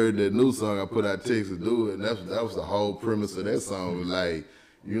know if you heard that new song I put out, Texas Do It, and that was the whole premise of that song. Was like,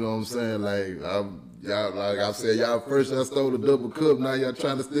 you know what I'm saying? Like, y'all, like I said, y'all first y'all stole the double cup, now y'all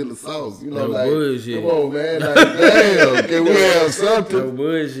trying to steal the sauce. You know, no like, bullshit. Come on, man. Like, damn, can we have something? No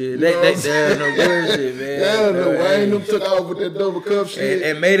bullshit. They no bullshit, man. Damn, the Wayne them took off with that double cup shit.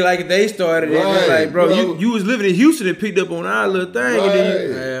 And made it like they started it. Right, like, bro, you was living in Houston and picked up on our little thing. Right,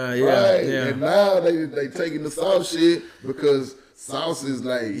 and then And now they taking the sauce shit because sauce is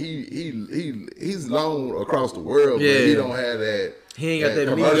like, he's known across the world, but he don't have that. He ain't got that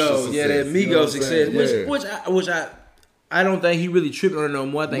Migos, that Migos success, which I don't think he really tripping on it no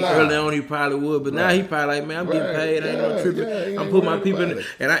more. I think early on he probably would, but now he probably like, man, I'm getting paid. I ain't no tripping. I'm putting my people in it.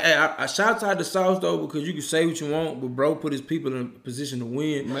 And I shout out to Sauce though, because you can say what you want, but bro put his people in a position to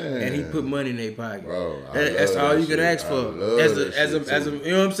win, and he put money in their pocket. Bro, that's all you can ask for. As a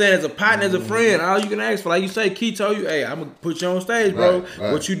you know what I'm saying, as a partner, as a friend, all you can ask for. Like you say, Key told you, hey, I'm gonna put you on stage, bro.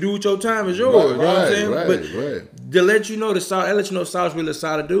 What you do with your time is yours. You know what I'm saying? But to let you know Sauce really a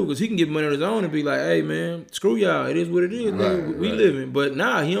solid dude, because he can get money on his own and be like, hey man, screw y'all. It is what it is. We living, but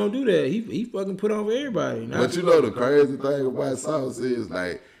nah, he don't do that. He fucking put on for everybody. But you know the crazy thing about Sauce is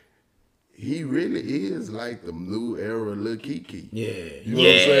like he really is like the new era Lil Kiki. Yeah, you know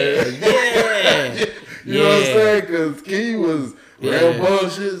what I'm saying? Yeah, you know what I'm saying? Because Key was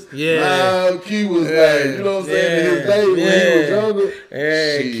rambunctious. Yeah. Nah, Key was like, you know what I'm saying? In his day when he was younger.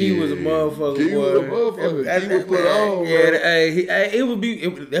 Yeah, Key was a motherfucker. Key was a motherfucker. Key was put on, yeah, it would be.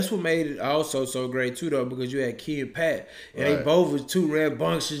 That's what made it also so great too, though, because you had Key and Pat, and they both was two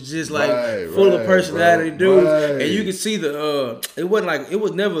rambunctious, just like full of personality dudes, and you could see the. It wasn't like it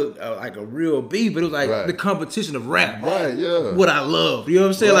was never like a real beat, but it was like the competition of rap. Right, yeah. What I love, you know what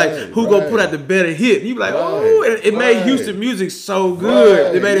I'm saying? Like who gonna put out the better hit? You be like, oh, it made Houston music so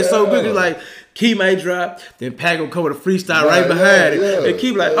good. It made it so good. It's like. Key may drop, then Pat gonna come with a freestyle right behind it. And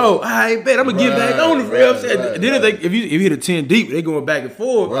Key like, oh, I bet I'm gonna get back on the real. And then if you hit a 10 deep, they going back and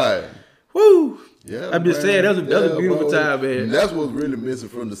forth. Right. Woo. Yeah, I'm just saying that was a beautiful time, man. And that's what's really missing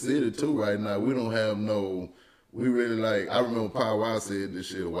from the city too right now. We don't have no. We really like. I remember Power Wow said this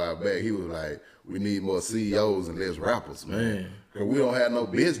shit a while back. He was like, we need more CEOs and less rappers, man. Cause we don't have no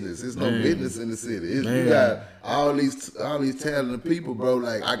business. There's no business in the city. You got all these talented people, bro.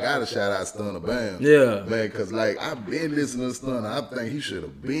 Like I gotta shout out Stunner Bam. Yeah. Man, cause like I've been listening to Stunner. I think he should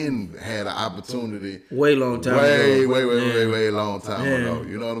have been had an opportunity. Way long time ago. Way long time ago.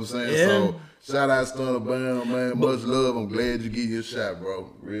 You know what I'm saying? Yeah. So shout out Stunner Bam, man. Much love. I'm glad you get your shot, bro.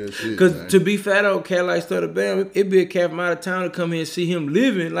 Real shit. Cause to be fat old cat like Stunner Bam, it'd be a cat from out of town to come here and see him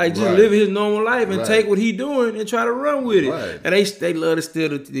living, like just living his normal life and take what he doing and try to run with it. Right. And they love to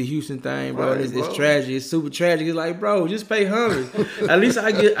steal the Houston thing, bro. It's tragic. It's super tragic. It's like, bro, just pay homage. At least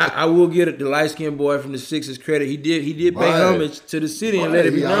I will get the light skinned boy from the Sixers credit. He did pay homage to the city and let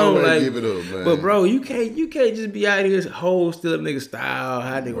it be known. Like, give it up, man. But bro, you can't just be out here whole still nigga style,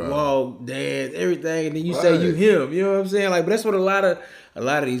 how they walk, dance, everything, and then you say you him. You know what I'm saying? Like, but that's what a lot of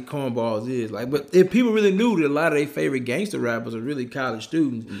these cornballs is like. But if people really knew that a lot of their favorite gangster rappers are really college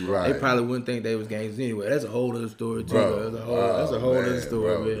students, they probably wouldn't think they was gangsters anyway. That's a whole other story too. Bro. That's a whole other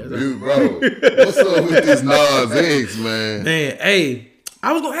story, man. What's up with this Nas X, man? Man, hey,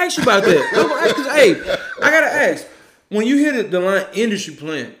 I was gonna ask you about that. I gotta ask. When you hear the line industry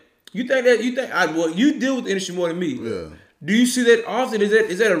plant, you think you deal with the industry more than me. Yeah. Do you see that often?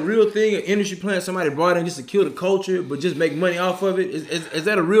 Is that a real thing? An industry plan somebody brought in just to kill the culture, but just make money off of it? Is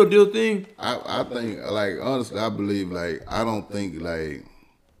that a real deal thing? I think, like, honestly, I believe, like, I don't think, like,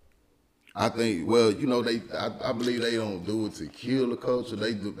 I think, well, you know, I believe they don't do it to kill the culture.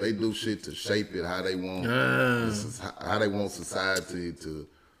 They do shit to shape it how they want society to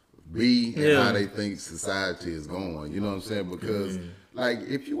be and how they think society is going. You know what I'm saying? Because. Like,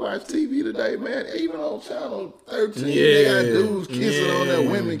 if you watch TV today, man, even on Channel 13, they got dudes kissing on there,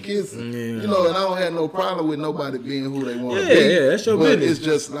 women kissing. You know, and I don't have no problem with nobody being who they want to be. Yeah, that's your business. But it's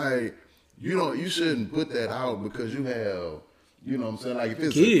just like, you shouldn't put that out because you have, you know what I'm saying? Like, if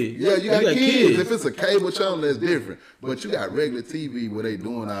it's kids. You got kids. If it's a cable channel, that's different. But you got regular TV where they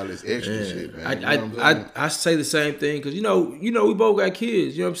doing all this extra shit, man. I say the same thing because, you know, we both got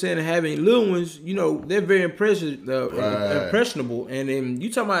kids. You know what I'm saying? And having little ones, you know, they're very impressionable. And then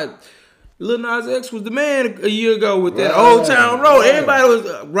you talking about Lil Nas X was the man a year ago with that Old Town Road. Everybody was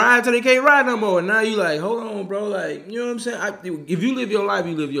riding till they can't ride no more. And now you like, hold on, bro. Like, you know what I'm saying? If you live your life,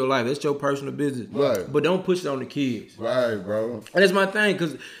 you live your life. That's your personal business. Right. But don't push it on the kids. Right, bro. And that's my thing,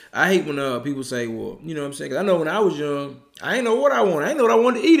 because I hate when people say, well, you know what I'm saying? 'Cause I know when I was young, I didn't know what I wanted. I didn't know what I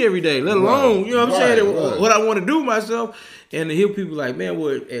wanted to eat every day, let alone, you know what I'm saying, what I want to do with myself. And to hear people like, man,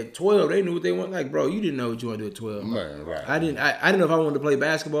 what at 12, they knew what they want. Like, bro, you didn't know what you want to do at 12. Man, right. I didn't know if I wanted to play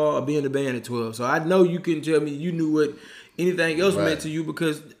basketball or be in the band at 12. So I know you couldn't tell me you knew what anything else meant to you,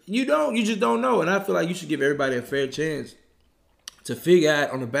 because you just don't know. And I feel like you should give everybody a fair chance to figure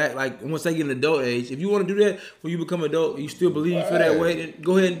out on the back, like once they get an adult age. If you want to do that when you become adult, you still believe you feel that way, then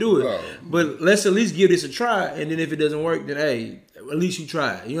go ahead and do it. Right. But let's at least give this a try, and then if it doesn't work, then hey, at least you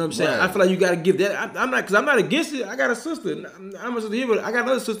try. You know what I'm saying? Right. I feel like you got to give that. I'm not against it. I got a sister. I'm a sister here, but I got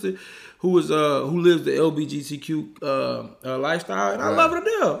another sister who lives the LGBTQ lifestyle, and I love her to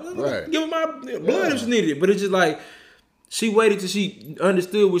death. Right. Give her my blood if she needed it, but it's just like, she waited till she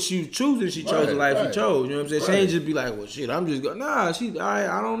understood what she was choosing. She chose the life she chose. You know what I'm saying? She ain't just be like, well, shit, I'm just going. Nah, I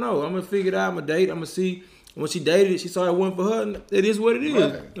don't know. I'm going to figure it out. I'm going to date. I'm going to see. When she dated it, she saw it wasn't for her. And it is what it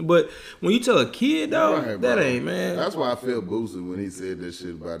is. Right. But when you tell a kid, though, that ain't, man. That's why I feel boosted when he said that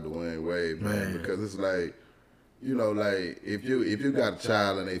shit about Dwayne Wade, man. Because it's like, you know, like, if you got a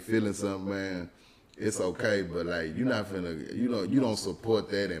child and they feeling something, man, it's okay. But, like, you're not finna, you don't support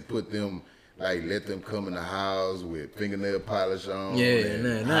that and put them. like let them come in the house with fingernail polish on,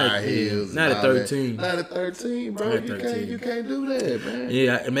 high heels, not at 13, not at 13, bro. You can't do that, man.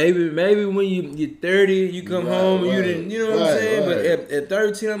 Yeah, maybe when you're 30, you come home and you didn't, you know what I'm saying. But at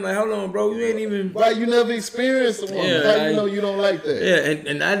 13, I'm like, hold on, bro, you ain't even. Right, you never experienced a woman. Yeah, how you know you don't like that?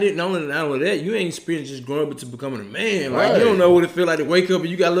 Yeah, and I didn't know that. You ain't experienced just growing up into becoming a man. Like you don't know what it feel like to wake up and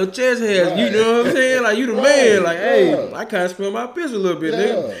you got little chest hairs. You know what I'm saying? Like you the man. Like hey, I kind of smell my piss a little bit.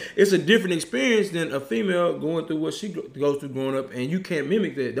 Nigga. It's a different experience than a female going through what she goes through growing up, and you can't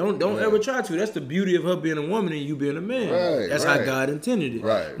mimic that. Don't ever try to. That's the beauty of her being a woman and you being a man. That's how God intended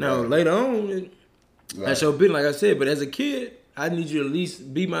it. Now later on, that's your business, like I said. But as a kid, I need you to at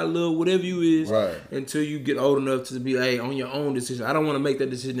least be my little whatever you is until you get old enough to be on your own decision. I don't want to make that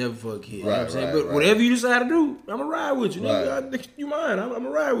decision ever for a kid. You know what I'm saying? But whatever you decide to do, I'm going to ride with you. Nigga. You mine. I'm going to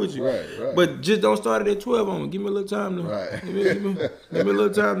ride with you. But just don't start it at 12 on. Give me a little time to. Give me a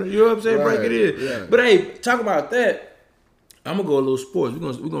little time to. You know what I'm saying? Break it in. Yeah. But hey, talk about that. I'm gonna go a little sports.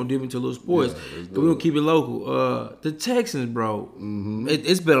 We're gonna dip into a little sports, but we're gonna keep it local. The Texans, bro. Mm-hmm.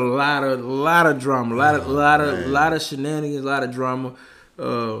 It's been a lot of drama, a lot of shenanigans, a lot of drama.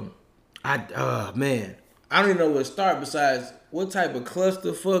 Man, I don't even know where to start. Besides, what type of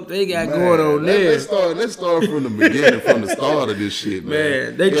clusterfuck they got going on there? Let's start from the beginning, from the start of this shit,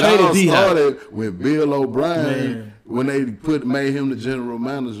 man. They traded D-Hop. Started with Bill O'Brien when they made him the general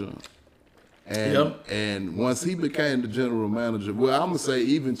manager. And once he became the general manager, well, I'm gonna say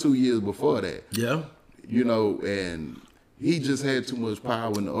even 2 years before that. Yeah. You know, and he just had too much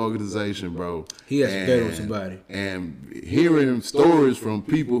power in the organization, bro. He has to get with somebody. And hearing stories from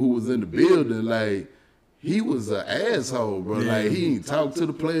people who was in the building, like, he was an asshole, bro. Yeah. Like, he ain't talk to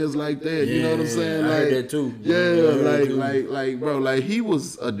the players like that. Yeah, you know what I'm saying? Like, I heard that too. Yeah, like, bro, like he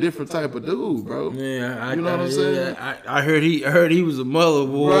was a different type of dude, bro. Yeah, you know what I'm saying? I heard he was a mother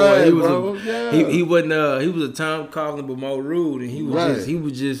boy. Right, he was bro. He wasn't. He was a Tom Coughlin, but more rude, and he was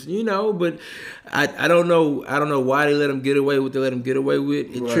just, you know. But I don't know why they let him get away with what they let him get away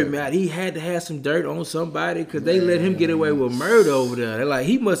with. It tripped me out. He had to have some dirt on somebody because they let him get away with murder over there. They're like,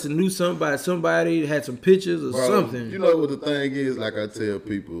 he must have knew somebody had some pictures or something. You know what the thing is? Like I tell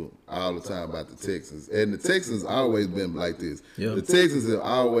people all the time about the Texans, and the Texans always been like this. Yep. The Texans have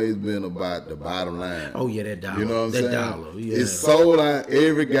always been about the bottom line. Oh yeah, that dollar. You know what I'm saying? Dollar. Yeah. It's sold out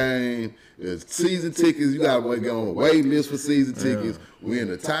every game. There's season tickets. You got to go on a wait list for season tickets. We're in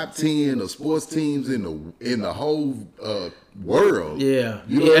the top 10 of sports teams in the whole world. Yeah.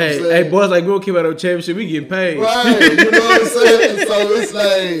 You know what I'm saying? Hey, boys, like we don't keep out of championship. We getting paid. Right. You know what I'm saying? So it's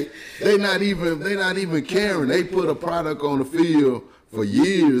like they not even caring. They put a product on the field for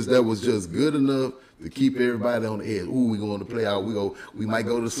years that was just good enough to keep everybody on the edge. Ooh, we going to play out. We might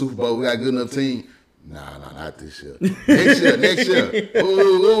go to the Super Bowl. We got a good enough team. Nah, not this year. Next year.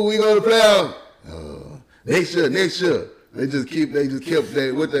 Ooh, we going to play out. Next year. They just kept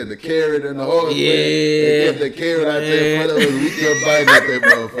the carrot and the horse. Yeah. They kept the carrot out there in front of us. We kept biting at that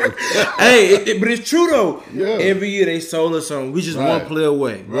motherfucker. Hey, but it's true though. Yeah. Every year they sold us something. We just one play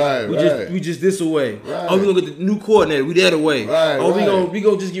away. We just this away. Right. Oh, we gonna get the new coordinator. We that away. We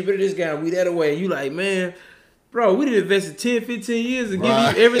gonna just get rid of this guy. We that away. And you like, man, bro, we done invested 10, 15 years to give you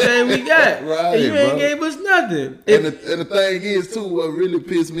everything we got. And you ain't gave us nothing. And the thing is too, what really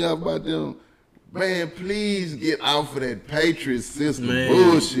pissed me off about them, man, please get off of that Patriots system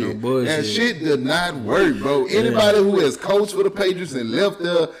bullshit. No bullshit. That shit did not work, bro. Anybody who has coached for the Patriots and left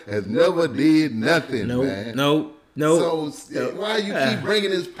there has never did nothing, man. No. So why you keep bringing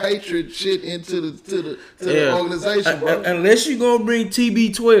this Patriot shit into the organization, bro? Unless you gonna bring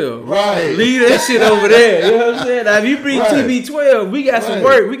TB12, right? Leave that shit over there. You know what I'm saying? Now, if you bring TB12, we got some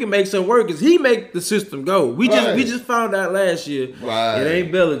work. We can make some work because he make the system go. We just found out last year. It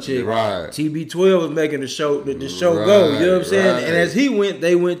ain't Belichick. Right. TB12 was making the show go. You know what I'm saying? And as he went,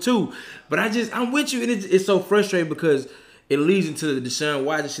 they went too. But I'm with you, and it's so frustrating because it leads into the Deshaun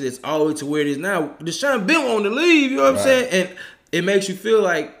Watson shit that's all the way to where it is now. Deshaun been wanting to leave, you know what I'm saying? And it makes you feel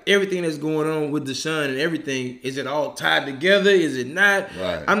like everything that's going on with Deshaun and everything, is it all tied together? Is it not?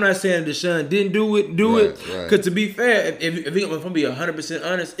 Right. I'm not saying Deshaun didn't do it. Because to be fair, if I'm being 100%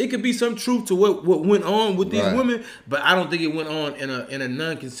 honest, it could be some truth to what went on with these women, but I don't think it went on in a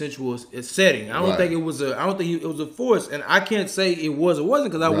non-consensual setting. I don't think it was a force, and I can't say it was or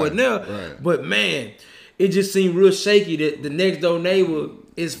wasn't because I wasn't there. Right. But man, it just seemed real shaky that the next door neighbor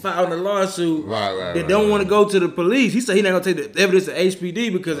is filing a lawsuit that don't want to go to the police. He said he not gonna take the evidence to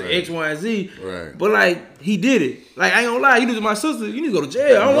HPD because of X, Y, and Z. Right. But like he did it. Like I ain't gonna lie, you do my sister, you need to go to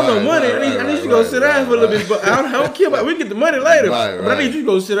jail. I don't want no money. I need you to go sit down for a little bit. But I don't care about. We can get the money later. But I need you to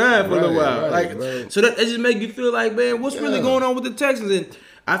go sit down for a little while. So that just make you feel like, man, what's really going on with the Texans? And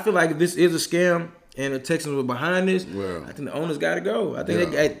I feel like if this is a scam and the Texans were behind this, I think the owners got to go. I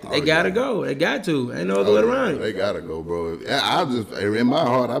think they got to go. They got to. Ain't no other way around it. They got to go, bro. I just, in my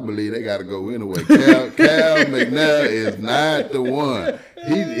heart, I believe they got to go anyway. Cal McNair is not the one.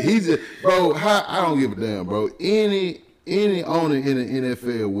 He's just, bro, I don't give a damn, bro. Any owner in the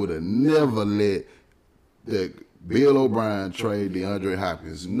NFL would have never let the Bill O'Brien trade DeAndre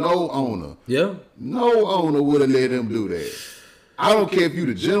Hopkins. No owner. Yeah. No owner would have let him do that. I don't care if you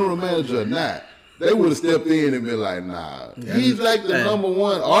the general manager or not. They would have stepped in and been like, nah. He's like the number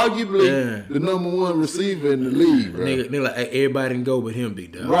one, arguably the number one receiver in the league, bro. Nigga like, hey, everybody can go but him,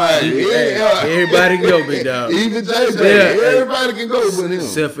 big dog. Right. Everybody can go, big dog. Even JJ. Everybody can go but him.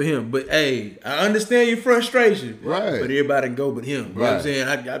 Except for him. But, hey, I understand your frustration. Right. But everybody can go but him. You know what I'm saying?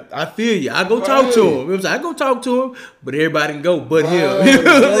 I feel you. I go talk to him. You know what I'm saying? I go talk to him, but everybody can go but him. You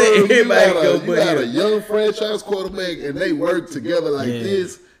know what I'm saying? Everybody can go but him. You got a young franchise quarterback, and they work together like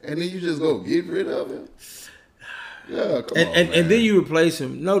this. And then you just go get rid of him. Yeah, come on, and then you replace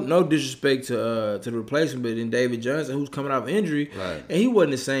him. No disrespect to the replacement, but then David Johnson, who's coming off injury, and he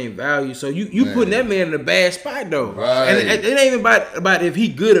wasn't the same value. So you putting that man in a bad spot though. Right. And it ain't even about if he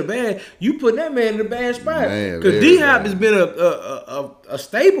good or bad. You putting that man in a bad spot because D-Hop has been a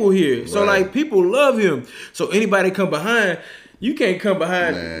staple here. So like people love him. So anybody come behind. You can't come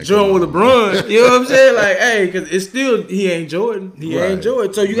behind Jordan with LeBron. You know what I'm saying? Like, hey, because it's still, he ain't Jordan. He ain't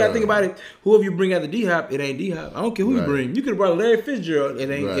Jordan. So you got to think about it. Whoever you bring out the D-Hop, it ain't D-Hop. I don't care who you bring. You could have brought Larry Fitzgerald. It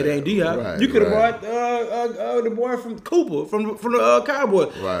ain't D-Hop. You could have brought the boy from Cooper, from the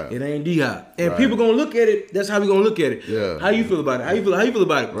Cowboys. Right. It ain't D-Hop. And people going to look at it. That's how we going to look at it. Yeah. How you feel about it? How you feel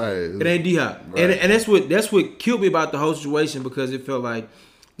about it? Right. It ain't D-Hop. Right. And that's what killed me about the whole situation because it felt like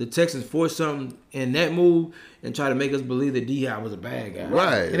the Texans forced something in that move and try to make us believe that D-Hop was a bad guy.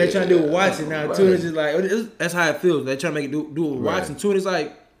 Right. And they're trying to do it with Watson now, too. It's just like, that's how it feels. They're trying to make it do it with Watson, too. And it's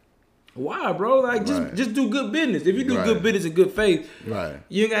like, why, bro? Like, just do good business. If you do good business in good faith,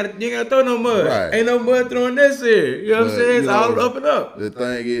 you ain't gotta throw no mud. Right. Ain't no mud throwing that shit. You know what I'm saying? It's all up and up. The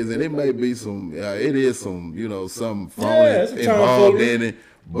thing is, and it may be some, it is some, some phony involved in it,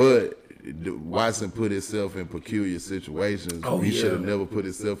 but Watson put himself in peculiar situations. He should have never put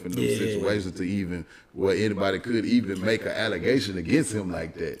himself in those situations to even where anybody could even make an allegation against him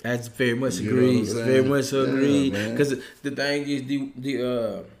like that. That's very much agreed. It's very much so agreed. Because the thing is,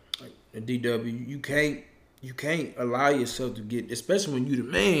 the DW, you can't allow yourself to get, especially when you the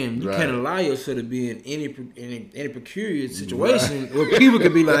man, you can't allow yourself to be in any peculiar situation where people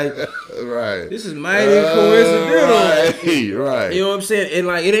could be like, this is mighty coincidental. Right. You know what I'm saying? And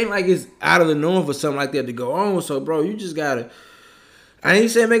like, it ain't like it's out of the norm for something like that to go on. So, bro, you just gotta. I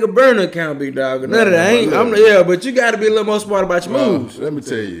ain't saying make a burner account, big dog. None of that. But you gotta be a little more smart about your moves. Let me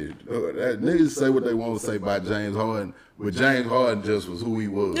tell you, niggas say what they want to say about James Harden. But James Harden just was who he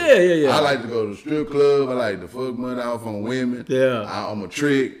was. Yeah. I like to go to the strip club. I like to fuck money off on women. Yeah. I'm a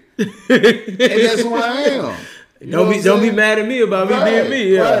trick. And that's who I am. Don't be mad at me about me being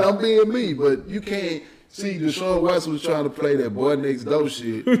me. Yeah. Right, I'm being me. But you can't see Deshaun Watson was trying to play that boy next door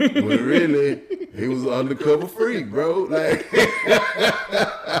shit. When really he was an undercover freak, bro. Like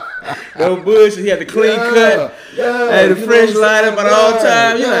no bullshit. He had the clean cut. Had the fresh lineup at all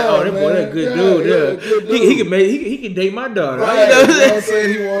times. You're like, oh, that boy, that good dude. He can date my daughter. Right, you know what I'm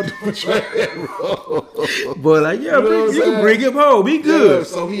saying? He wanted to portray that role. But like, you can bring him home. Be good. Yeah,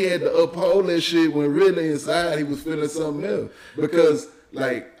 so he had to uphold that shit when really inside he was feeling something else. Because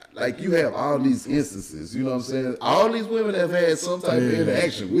like you have all these instances, you know what I'm saying? All these women have had some type of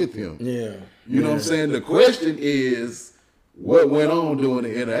interaction with him. Yeah. You know what I'm saying? The question is, what went on during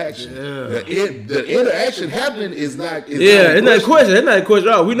the interaction? Yeah. The interaction happening is not. It's not a question. It's not a question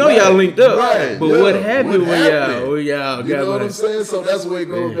at all. We know y'all linked up. Right. But what happened when y'all? You know what I'm saying? So that's where it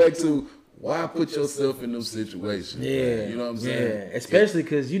goes back to. Why put yourself in those situations? Yeah. You know what I'm saying? Yeah. Especially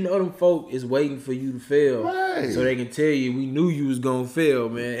because you know them folk is waiting for you to fail. Right. So they can tell you, we knew you was going to fail,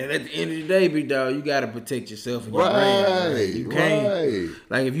 man. And at the end of the day, big dog, you got to protect yourself and your brain. You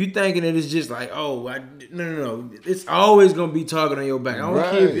can't. Like, if you thinking that it's just like, no. It's always going to be talking on your back. I don't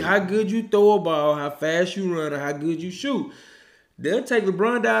care how good you throw a ball, how fast you run, or how good you shoot. They'll take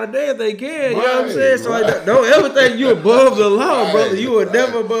LeBron down today if they can. You know what I'm saying? So like, don't ever think you above the law, brother. You are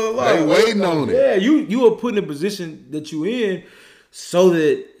never above the law. They waiting on it. Yeah, you are put in the position that you in so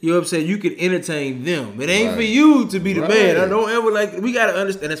that, you know what I'm saying, you can entertain them. It ain't for you to be the man. I don't ever we got to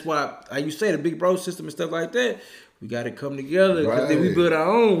understand. That's why, like you say, the big bro system and stuff like that. We gotta come together because then we build our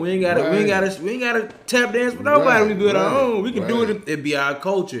own. We ain't gotta tap dance with nobody. We build our own. We can do it. It be our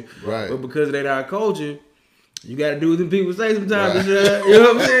culture. Right. But because it ain't our culture, you gotta do what them people say sometimes. You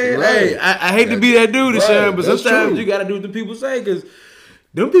know what I'm saying? Hey, I hate to be that dude, but sometimes you gotta do what the people say because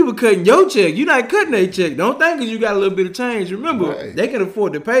Them people cutting your check. You not cutting their check. Don't think because you got a little bit of change. Remember, they can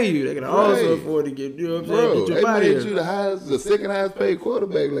afford to pay you. They can also afford to get, you know what I'm saying, get you out here. You the second highest paid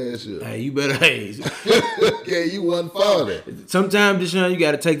quarterback last year. Hey, you better yeah, you 140. Sometimes, Deshaun, you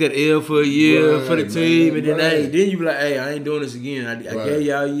got to take that L for a year for the team, and then then you be like, hey, I ain't doing this again. I gave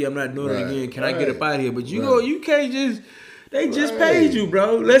y'all a year. I'm not doing it again. Can I get up out of here? But you can't just. They just paid you,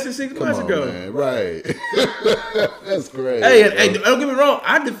 bro, less than 6 months ago. Man. Right. That's crazy. Hey, don't get me wrong.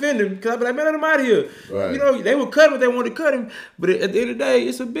 I defend him because I be like, man, let him out of here. Right. You know, they would cut him if they wanted to cut him. But at the end of the day,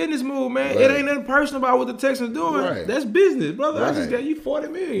 it's a business move, man. Right. It ain't nothing personal about what the Texans doing. Right. That's business, brother. Right. I just got you $40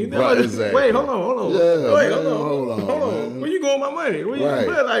 million. You know? Exactly. Wait, hold on. Yeah, wait, hold on. Where you going with my money? Where you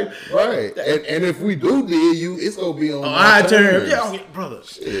right. And if we do deal you, it's gonna be on our terms. Yeah, brother.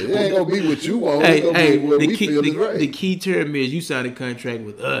 It ain't gonna be what you want. It's gonna be what we feel is right. The key term is you signed a contract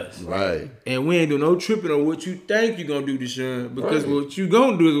with us. Right. And we ain't doing no tripping on what you think you're gonna do, Deshaun. Because what you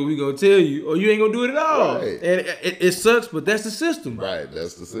gonna do is what we gonna tell you, or you ain't gonna do it at all. Right. And it sucks, but that's the system. Right,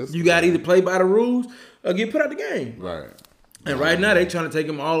 that's the system. You gotta either play by the rules or get put out the game. Right. And right now they trying to take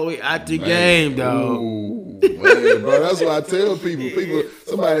him all the way out the game, dog. Ooh, man, bro, that's what I tell people.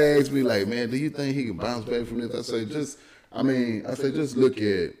 Somebody asked me like, man, do you think he can bounce back from this? I say just look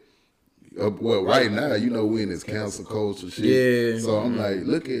at. Well, right now, you know, we in this cancel culture shit. Yeah. So I'm like,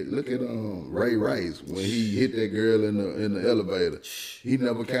 look at Ray Rice when he hit that girl in the elevator. He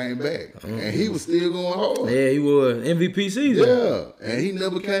never came back, and he was still going hard. Yeah, he was MVP season. Yeah, and he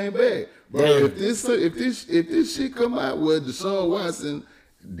never came back. Bro, if this shit come out where Deshaun Watson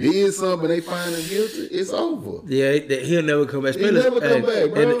did something and they find him guilty, it's over. Yeah, he'll never come back. He'll never come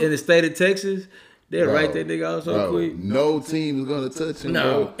back, bro. In the state of Texas. They'll write that nigga out so quick. No team is gonna touch him.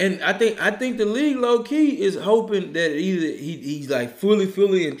 No, bro. And I think the league low key is hoping that either he's like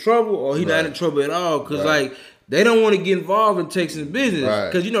fully in trouble or he's not in trouble at all. Cause like they don't want to get involved in Texas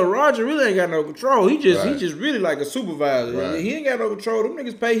business. Cause you know Roger really ain't got no control. He just really like a supervisor. He ain't got no control. Them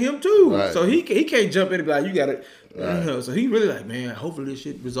niggas pay him too. So he can't jump in and be like, you gotta. So he really like, man, hopefully this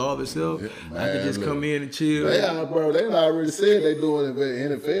shit resolve itself. I can just come in and chill. They already said they doing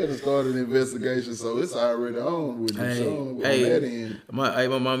NFL to start an investigation, so it's already on with Deshaun. My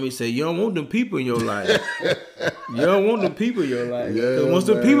mommy said, you don't want them people in your life. You don't want them people in your life. Because once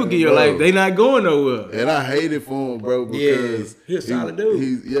them people get in your life, they not going nowhere. And I hate it for him, bro, because he's a solid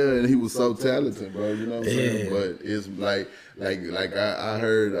dude. And he was so talented, bro. You know what I'm saying? But it's like I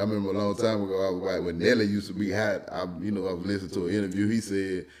heard, I remember a long time ago, when Nelly used to be hot, I was listening to an interview.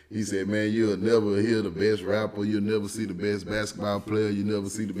 He said, man, you'll never hear the best rapper, you'll never see the best basketball player, you'll never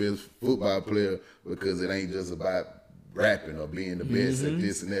see the best football player, because it ain't just about rapping or being the best at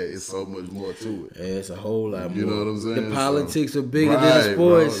this and that. It's so much more to it. Yeah, it's a whole lot more. You know what I'm saying? The politics are bigger than the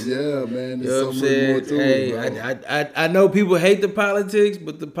sports. Bro. Yeah, man. There's so much more to it, bro. I know people hate the politics,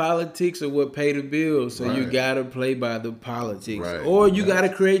 but the politics are what pay the bills. So you gotta play by the politics. Right. Or you gotta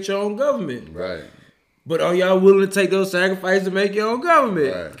create your own government. Right. But are y'all willing to take those sacrifices to make your own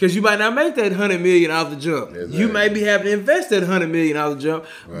government? Because you might not make that $100 million off the jump. Exactly. You may be having to invest that $100 million off the jump.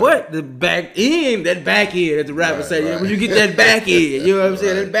 But the back end, as the rapper say, when you get that back end, you know what I'm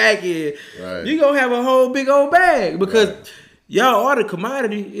saying? That back end, you're going to have a whole big old bag. Because y'all are the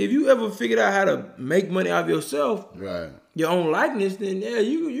commodity. If you ever figured out how to make money off yourself, your own likeness, then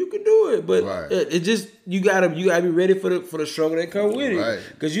you can do it. But it just you gotta be ready for the struggle that come with it.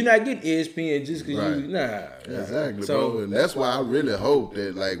 Because you're not getting ESPN just because Exactly, bro. And that's why I really hope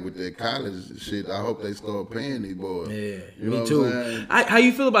that, like, with that college shit, I hope they start paying these boys. Yeah, me too. How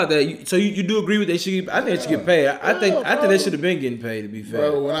you feel about that? So you do agree with they should? I think they should get paid. I think they should have been getting paid, to be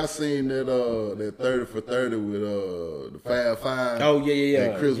fair. Bro, when I seen that 30 for 30 with the Fab Five. Oh yeah.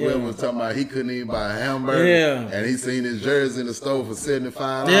 And Chris Webber was talking about he couldn't even buy a hamburger. Yeah. And he seen his jersey in the store for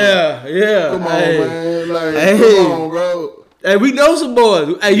 $75. Yeah. Come on, man. Like, come on, bro. Hey, we know some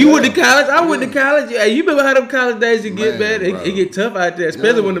boys. Hey, you went to college. I went to college. Hey, you remember how them college days you get bad? It get tough out there,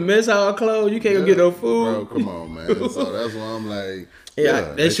 especially when the mess hall closed. You can't go get no food. Bro, come on, man. So that's why I'm like,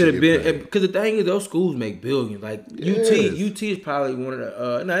 they should have been. Because the thing is, those schools make billions. Like UT is probably one of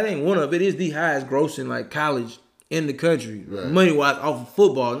the. No, it ain't one of it. Is the highest grossing like college in the country, money wise, off of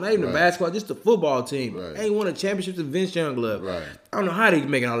football. Not even the basketball, just the football team. They ain't won a championship to Vince Youngblood. I don't know how they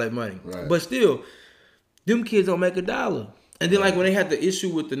making all that money, but still, them kids don't make $1. And then, like, when they had the issue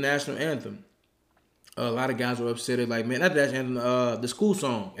with the national anthem, a lot of guys were upset at, like, man, not the national anthem, the school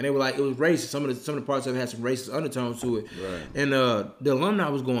song. And they were like, it was racist. Some of the parts of it had some racist undertones to it. And the alumni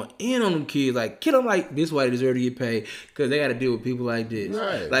was going in on them kids, like, kid, I'm like, this is why they deserve to get paid, because they got to deal with people like this.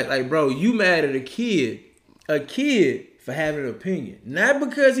 Like, bro, you mad at a kid for having an opinion. Not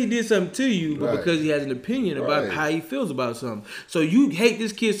because he did something to you, but because he has an opinion about how he feels about something. So you hate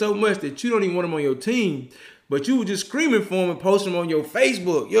this kid so much that you don't even want him on your team. But you were just screaming for him and posting him on your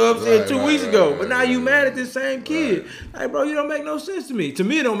Facebook. You know what I'm saying? 2 weeks ago. But now you mad at this same kid. Like, bro, you don't make no sense to me. To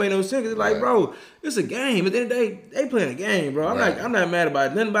me, it don't make no sense. It's like, bro, it's a game. At the end of the day, they playing a game, bro. I'm not mad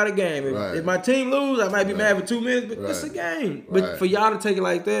about nothing about a game. If my team lose, I might be mad for 2 minutes, but it's a game. But for y'all to take it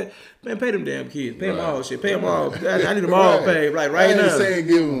like that, man, pay them damn kids. Pay them all shit. Pay them all. I need them all paid. Like right now. I ain't saying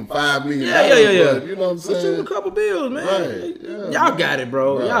give them $5 million. Yeah. But, you know what I'm saying? But a couple bills, man. Y'all got it,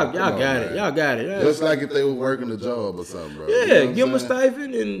 bro. Y'all got it. Y'all got it. Just like if they were working a job or something, bro. Yeah, you know give them a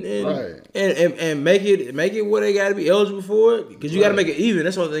stipend and make it where they got to be eligible for it. Because you got to make it even.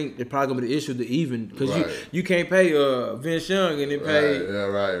 That's one thing that probably gonna be the issue, the even. Because you can't pay Vince Young and then pay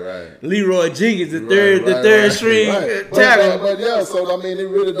Leroy Jenkins the third string tackle. But yeah, so I mean it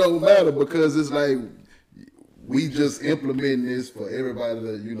really don't matter because it's like we just implementing this for everybody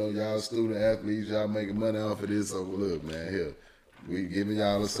that y'all student athletes, y'all making money off of this. So look, man, here. We giving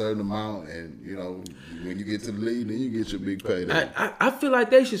y'all a certain amount, and when you get to the league, then you get your big payday. I feel like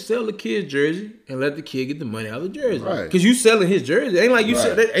they should sell the kid's jersey and let the kid get the money out of the jersey. Right. Because you selling his jersey. It ain't like you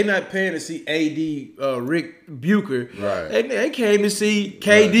said they not paying to see AD Rick Bucher. Right. They came to see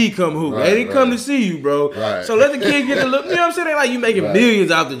KD come hoop. They didn't come to see you, bro. Right. So let the kid get the look. You know what I'm saying? They like you making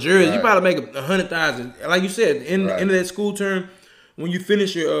millions out the jersey. You probably make 100,000. Like you said, in the end of that school term. When you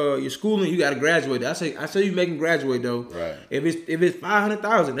finish your schooling, you got to graduate. I say you make them graduate though. Right. If it's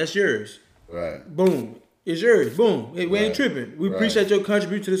 500,000, that's yours. Right. Boom. It's yours. Boom. We ain't tripping. We appreciate your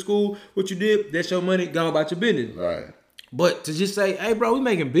contribution to the school. What you did, that's your money. Go about your business. Right. But to just say, hey, bro, we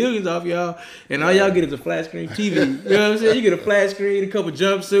making billions off y'all, and all y'all get is a flat screen TV. You know what I'm saying? You get a flat screen, a couple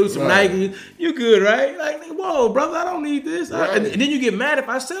jumpsuits, some Nikes. You good, right? Like, whoa, brother, I don't need this. And then you get mad if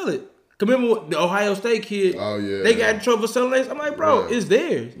I sell it. Remember the Ohio State kid? Oh, yeah. They got in trouble for selling this. I'm like, bro, it's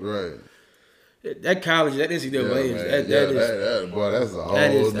theirs. Right. That college, that NCAA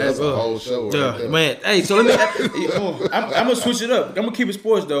that's a whole show right there. Man, hey, so let me, I'm going to switch it up. I'm going to keep it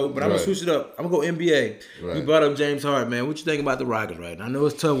sports, though, but I'm going to switch it up. I'm going to go NBA. Right. We brought up James Harden, man. What you think about the Rockets right now? I know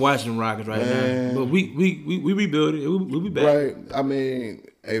it's tough watching the Rockets right now, but we rebuild it. We'll be back. Right. I mean,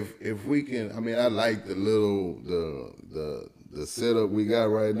 if we can, I mean, I like the setup we got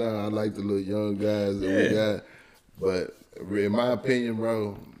right now. I like the little young guys that we got. But in my opinion,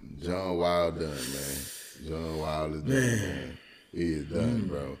 bro, John Wall done, man. John Wall is done, man. He is done,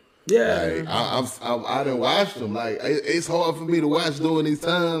 bro. Yeah. Like, I done watched him. Like, it's hard for me to watch during these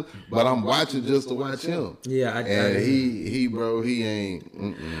times, but I'm watching just to watch him. Yeah. He ain't.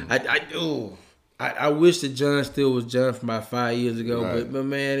 I wish that John still was John from about 5 years ago, but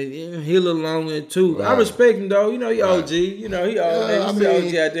man, he a little longer too. Right. I respect him though. He OG. He OG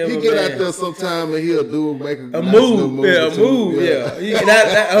out there. He get out there sometime and he'll make a nice move. Move. Yeah, a move.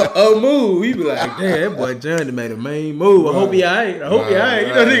 Yeah. A move. He be like, damn, that boy John done made a main move. I hope he alright. I hope he alright.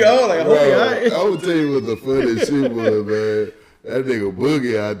 Nigga, I hope he alright. I would tell you what the funniest shit was, man. That nigga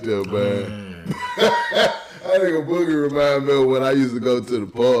Boogie out there, man. That nigga Boogie remind me of when I used to go to the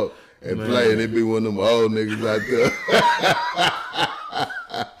park and play, and it be one of them old niggas out there.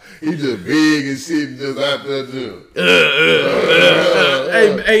 He just big and shit, just out there too.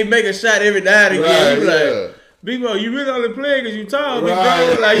 Hey, make a shot every now and again. He be like, Big Mo, you really only playing because you tall, big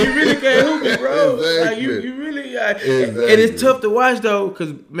bro. Like, you really can't hoop it, bro. Exactly. Like, you really... And it's tough to watch, though,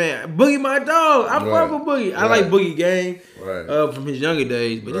 because, man, Boogie my dog. I fuck with Boogie. I like Boogie game from his younger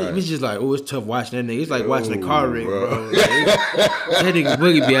days, but it's just like, it's tough watching that nigga. It's like watching a car wreck, bro. Like, that nigga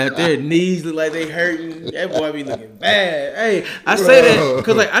Boogie be out there, knees look like they hurting. That boy be looking bad. Hey, I say that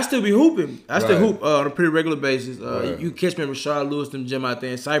because, like, I still be hooping. I still hoop on a pretty regular basis. You catch me at Rashard Lewis, them gym out there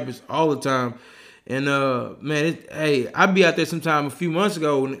in Cypress all the time. And, man, I be out there sometime a few months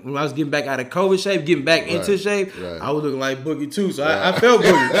ago when I was getting back out of COVID shape, getting back into shape. I was looking like Boogie, too. So I felt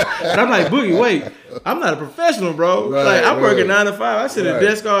Boogie. But I'm like, Boogie, wait. I'm not a professional, bro. Like, I'm working 9 to 5. I sit at the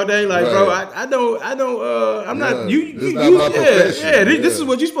desk all day. Like, bro, I'm not. This is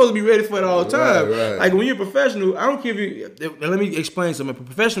what you're supposed to be ready for at all time. Like, when you're a professional, I don't care if you. Let me explain something.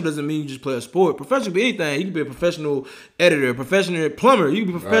 Professional doesn't mean you just play a sport. Professional can be anything. You can be a professional editor, a professional plumber. You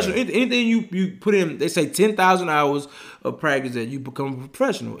can be professional. Anything you put in, they say 10,000 hours of practice that you become a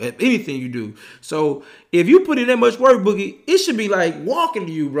professional at anything you do. So if you put in that much work, Boogie, it should be like walking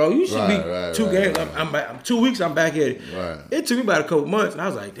to you, bro. You should be 2 games. I'm 2 weeks. I'm back at it. It took me about a couple months, and I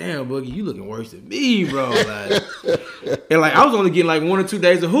was like, damn, Boogie, you looking worse than me, bro. Like, and like I was only getting like 1 or 2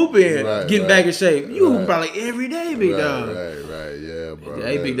 days of hooping, getting back in shape. You hoop probably every day, big dog. Yeah, bro.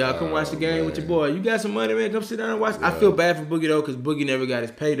 Hey, big dog, come watch the game with your boy. You got some money, man. Come sit down and watch. Yeah. I feel bad for Boogie though, because Boogie never got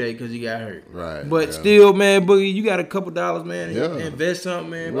his payday because he got hurt. Right. But still, man, Boogie, you got a couple dollars, man. Invest something,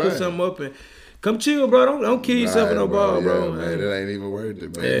 man. Put something up and. Come chill, bro. Don't kill yourself in no ball, bro. Man, that ain't even worth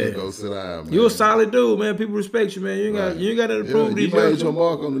it, man. Just go sit down, man. You a solid dude, man. People respect you, man. You ain't got to prove these. You made your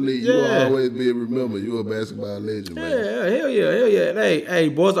mark on the league. You will always be remembered. You a basketball legend, man. Yeah, hell yeah. Hey,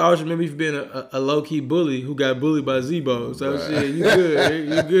 boys always remember you for being a low key bully who got bullied by Zebo. So shit, you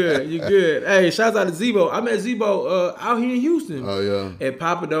good. Hey, shouts out to Zebo. I met Zebo out here in Houston. Oh yeah. At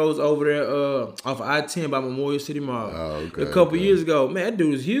Papado's over there off of I-10 by Memorial City Mall. Oh, okay. A couple years ago, man, that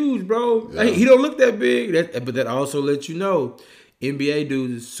dude is huge, bro. Yeah. Hey, he don't look that big. But that also lets you know, NBA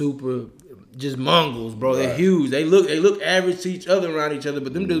dudes is super just mongols, bro. They're huge. They look average to each other around each other,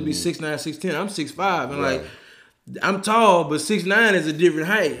 but them dudes be 6'9", 6'10". I'm 6'5", and like I'm tall, but 6'9" is a different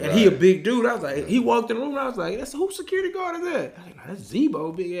height, and he a big dude. I was like, he walked in the room, and I was like, that's who security guard is that? I was like, that's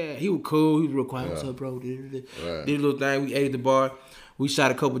Zebo, big ass. He was cool. He was real quiet. What's up, bro? Did a little thing. We ate at the bar. We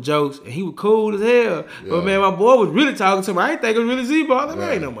shot a couple jokes, and he was cool as hell. But man, my boy was really talking to me. I didn't think it was really Zebo. I was like,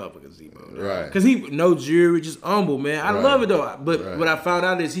 man, ain't no motherfucking Zebo. Right. Because he no jury, just humble, man. I love it though. But what I found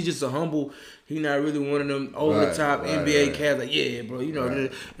out is he's just a humble. He not really one of them over the top NBA cats. Like, yeah, bro, you know.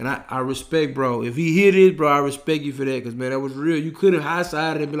 And I respect, bro. If he hit it, bro, I respect you for that. Because man, that was real. You could have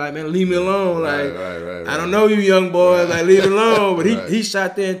high-sided and be like, man, leave me alone. Like, I don't know you, young boy. Like, leave me alone. But he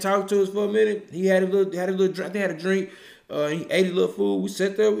sat there and talked to us for a minute. He had a little drink. They had a drink. He ate a little food. We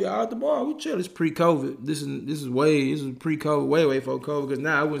sat there. We all at the bar. We chill. It's pre-COVID. This is pre-COVID. Way before COVID. Because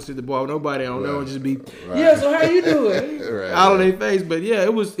now I wouldn't sit at the bar with nobody I don't know and just be so how you doing? All on their face. But yeah,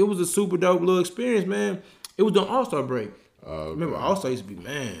 it was a super dope little experience, man. It was the All-Star break. Remember All-Star used to be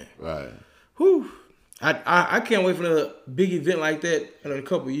Whew. I can't wait for another big event like that in a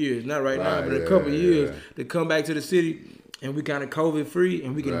couple of years. Not right now, but in a couple of years to come back to the city. And we kind of COVID free,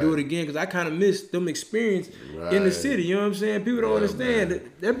 and we can do it again because I kind of miss them experience in the city. You know what I'm saying? People don't understand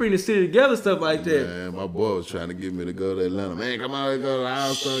that they bring the city together, stuff like that. Man, my boy was trying to get me to go to Atlanta. Man, come on, let's go to the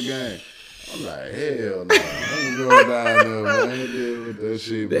All-Star game. I'm like, hell no. I'm going down there, man. Deal with that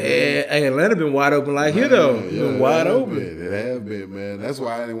shit, man. Hey, Atlanta been wide open like here, though. Been wide open. It has been, man. That's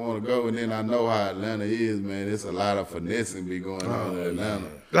why I didn't want to go. And then I know how Atlanta is, man. It's a lot of finessing be going on in Atlanta.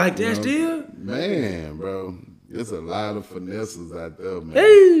 Like that still? Man, bro. There's a lot of finesses out there, man.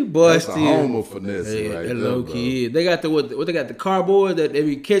 Hey, boy, that's a home of finesse right there, low key. They got the what they got the cardboard that they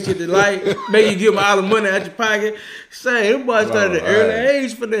be catching the light, make you give them all the money out your pocket. Say, them boys started at early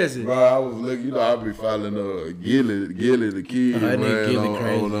age finessing. Bro, I was looking, I be following Gilly the kid, man,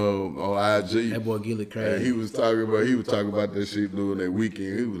 on IG. That boy Gilly crazy. And he was talking about that shit during that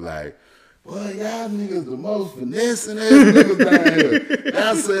weekend. He was like, boy, y'all niggas the most finessing ass niggas down here.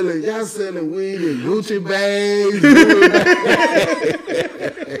 Y'all selling weed in Gucci bags.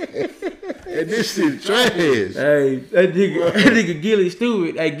 And this shit trash. Hey, that nigga Gilly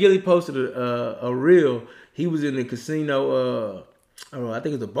stupid. Hey, Gilly posted a reel. He was in the casino. I don't know, I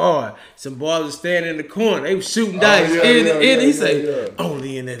think it's a bar. Some bars were standing in the corner. They were shooting dice. He said,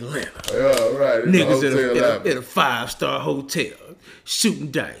 only in Atlanta. Yeah, right. Niggas in a 5-star hotel shooting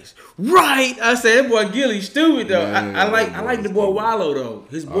dice. Right. I said, that boy Gilly stupid, though. Man, I like the boy Wallow, though.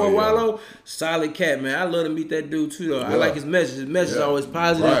 His boy Wallow, solid cat, man. I love to meet that dude, too, though. Yeah. I like his message. His message is always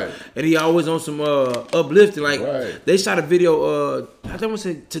positive. And he always on some uplifting. Like, they shot a video, I think I want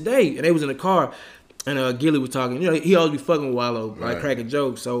to say today, and they was in the car. And Gilly was talking, you know, he always be fucking with Wallow, like cracking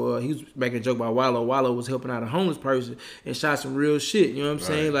jokes. So he was making a joke about Wallow. Wallow was helping out a homeless person and shot some real shit. You know what I'm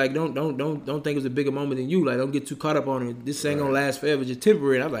saying? Like, don't think it was a bigger moment than you. Like, don't get too caught up on it. This ain't gonna last forever, just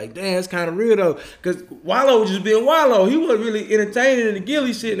temporary. And I'm like, damn, it's kind of real though, because Wallow was just being Wallow. He wasn't really entertaining in the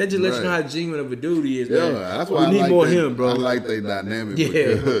Gilly shit. And that just lets you know how genuine of a dude he is. Man. That's why we need more of him, bro. I like they dynamic.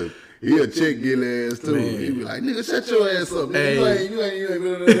 Because he a check Gilly ass too. Man. He be like, nigga, shut your ass up. Nigga, you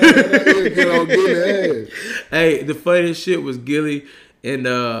ain't get on Gilly ass. Hey, the funniest shit was Gilly and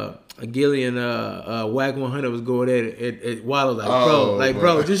Whack 100 was going at it at Wallow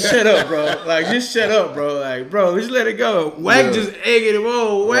bro, just shut up, bro. Like, just shut up, bro. Like, bro, just let it go. Whack just egging him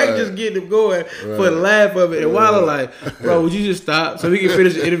on. Whack just getting him going for the laugh of it. And Wallow like, bro, would you just stop so we can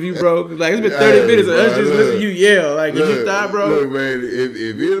finish the interview, bro? Cause like, it's been 30 minutes of us just listening to you yell. Like, could you stop, bro? Look, man,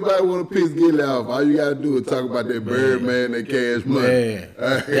 if anybody want to piss Gilly off, all you gotta do is talk about that Birdman, that Cash Money. Man,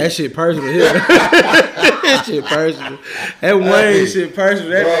 that shit personal here. That shit personal. That Wayne shit personal.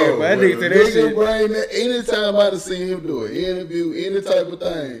 That nigga, man. That nigga said that shit. Bring that, anytime I done seen him do an interview, any type of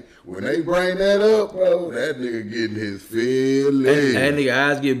thing, when they bring that up, bro, that nigga getting his feelings. That nigga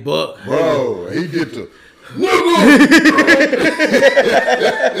eyes get bucked. Bro, he get to,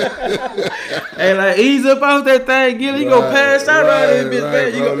 Hey, like ease up off that thing, Gilly. You gonna pass out on this bitch,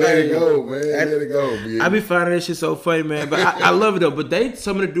 man. You let it go, man. Let it go, man. I be finding that shit so funny, man. But I love it though. But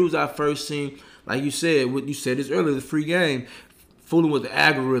some of the dudes I first seen, like you said, what you said this earlier, the free game. Fooling with the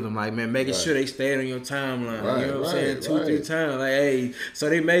algorithm, like, man, making sure they stay on your timeline. You know what I'm saying? 2-3 times. Like, hey, so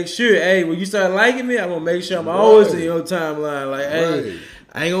they make sure, hey, when you start liking me, I'm gonna make sure I'm always in your timeline. Like, hey,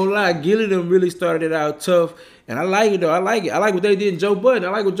 I ain't gonna lie, Gilly them really started it out tough. And I like it though. I like it. I like what they did in Joe Budden.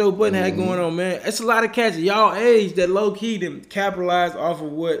 I like what Joe Budden had going on, man. It's a lot of cats at y'all age that low key didn't capitalize off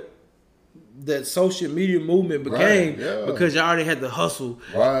of what that social media movement became because y'all already had the hustle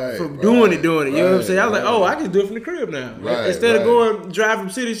from doing it. You know what I'm saying? I was like, oh, I can do it from the crib now. Instead of going drive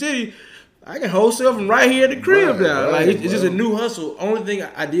from city to city, I can wholesale from right here at the crib now. Like it's just a new hustle. Only thing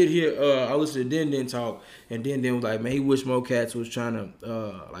I did hear, I listened to Den talk, and Den was like, man, he wish more cats was trying to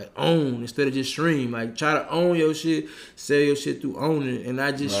like own instead of just stream. Like try to own your shit, sell your shit through owning, and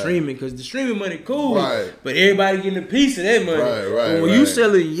not just streaming. Because the streaming money cool, but everybody getting a piece of that money. But when you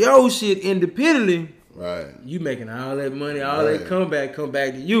selling your shit independently. You making all that money, all that come back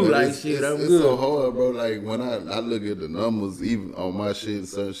to you. But like shit, I'm good. It's so hard, bro. Like when I look at the numbers, even on my shit and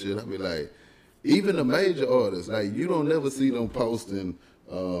some shit, I be like, even the major artists, like you don't never see them posting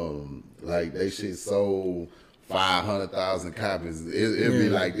like they shit sold 500,000 copies. It'd be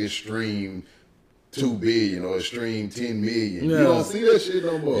like this stream 2 billion or stream 10 million. You don't see that shit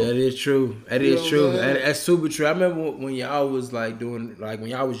no more. That is true. That is true. That's super true. I remember when y'all was like doing when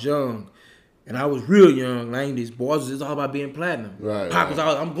y'all was young. And I was real young, like these boys, it's all about being platinum. Pop was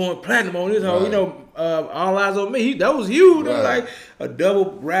all, I'm going platinum on this whole, you know, All Eyes on Me. That was huge. It was like a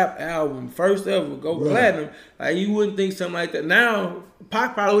double rap album, first ever, go platinum. Like you wouldn't think something like that. Now,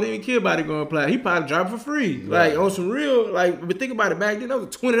 Pac probably wouldn't even care about it going platinum. He probably drop it for free. Like on some real, like, but think about it, back then, that was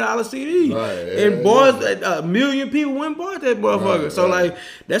a $20 CD. And boys, a million people went and bought that motherfucker. So like,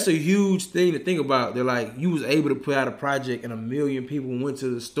 that's a huge thing to think about. They're like, you was able to put out a project and a million people went to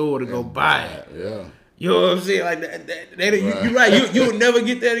the store to go buy it. You know what I'm saying? Like you're right. You'll never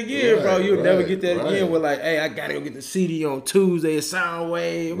get that again, bro. You'll never get that again. With like, hey, I gotta go get the CD on Tuesday at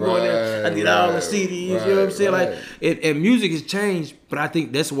Soundwave. I did all the CDs. You know what I'm saying? Like, and music has changed, but I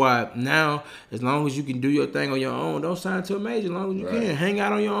think that's why now, as long as you can do your thing on your own, don't sign to a major. As long as you can, hang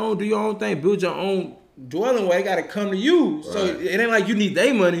out on your own, do your own thing, build your own dwelling where they gotta come to you. So it ain't like you need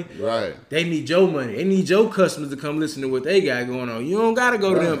their money. They need your money. They need your customers to come listen to what they got going on. You don't gotta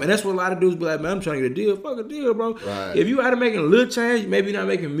go to them. And that's what a lot of dudes be like, man, I'm trying to get a deal. Fuck a deal, bro. If you out of making a little change, maybe not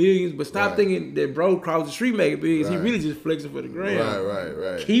making millions, but stop thinking that bro across the street making billions. He really just flexing for the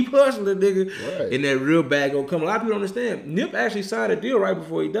gram. Keep hustling, nigga. And that real bag gonna come. A lot of people don't understand. Nip actually signed a deal right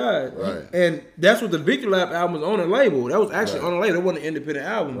before he died. And that's what the Victory Lap album was on the label. That was actually on the label. That wasn't an independent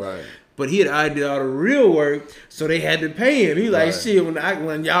album. But he had already did all the real work, so they had to pay him. He like, shit,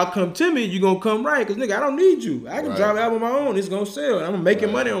 when y'all come to me, you gonna come right. Because, nigga, I don't need you. I can drop an album on my own. It's gonna sell. And I'm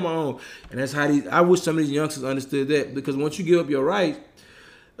making money on my own. And that's how I wish some of these youngsters understood that. Because once you give up your rights,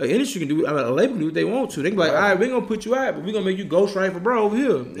 an industry can do, a label can do what they want to. They can be like, all right, we're gonna put you out, but we're gonna make you ghostwrite for bro over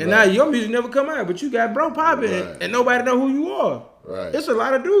here. And now your music never come out, but you got bro popping and nobody know who you are. It's a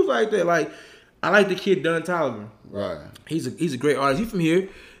lot of dudes like that. Like, I like the kid Don Tolliver. He's a great artist. He from here.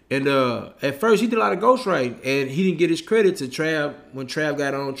 And at first, he did a lot of ghostwriting, and he didn't get his credit to Trav. When Trav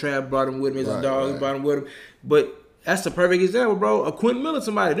got on, Trav brought him with him as his dog. He brought him with him. But that's the perfect example, bro. A Quentin Miller,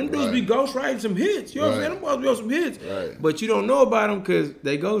 somebody. Them dudes be ghostwriting some hits. You know what I'm saying? Them boys be on some hits. But you don't know about them because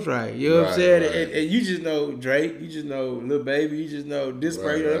they ghostwrite. You know what I'm saying? And you just know Drake. You just know Lil Baby. You just know this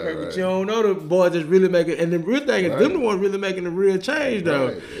person, that person. But you don't know the boys that's really making. And the real thing is, them the ones really making the real change,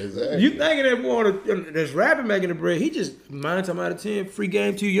 though. You thinking that boy that's rapping making the bread? He just 9 times out of 10 free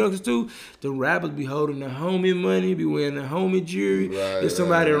game to you youngsters too. The rappers be holding the homie money, be wearing the homie jewelry. There's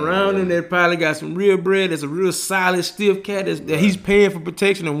somebody around them that probably got some real bread. That's a real solid, stiff cat that he's paying for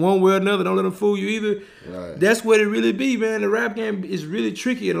protection in one way or another. Don't let him fool you either. That's what it really be, man. The rap game is really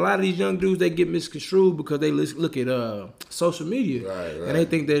tricky, and a lot of these young dudes, they get misconstrued because they look at social media and they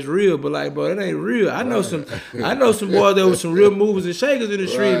think that's real. But like, bro, that ain't real. I know some boys that was some real movers and shakers in the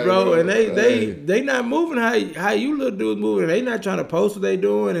street, bro, and they not moving how you little dudes moving. They not trying to post what they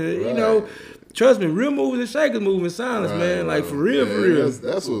doing, and you know. Trust me, real movers and shakers move in silence, man. Like, for real, for real.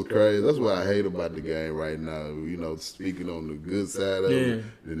 That's what's crazy. That's what I hate about the game right now. You know, speaking on the good side of it,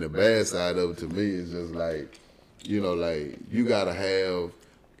 and the bad side of it to me is just like, you know, like, you got to have,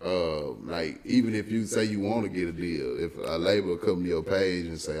 like, even if you say you want to get a deal, if a label come to your page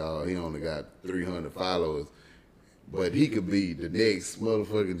and say, oh, he only got 300 followers, But he could be the next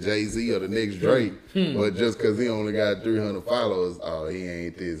motherfucking Jay-Z or the next Drake. But just because he only got 300 followers, oh, he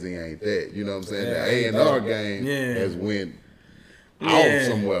ain't this, he ain't that. You know what I'm saying? The A&R game has went off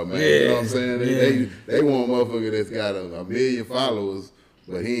somewhere, man. You know what I'm saying? They want a motherfucker that's got a million followers,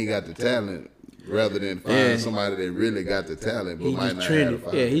 but he ain't got the talent. Rather than find somebody that really got the talent, but might not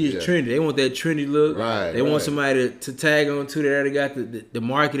have the he just trendy. They want that trendy look. They want somebody to tag on to that already got the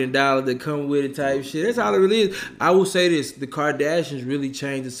marketing dollar that come with it type shit. That's all it really is. I will say this: the Kardashians really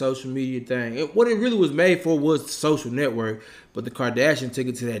changed the social media thing. What it really was made for was the social network, but the Kardashians took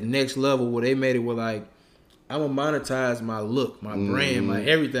it to that next level where they made it with like, I'm gonna monetize my look, my brand, my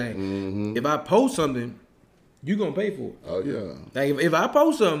everything. If I post something, you gonna pay for it. Oh yeah. Like if I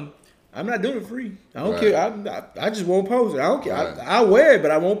post something, I'm not doing it free. I don't care. I just won't post it. I don't care. I'll wear it, but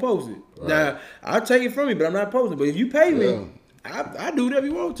I won't post it. Now, I'll take it from you, but I'm not posting. But if you pay me, I do whatever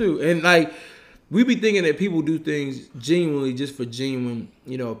you want to. And like, we be thinking that people do things genuinely just for genuine,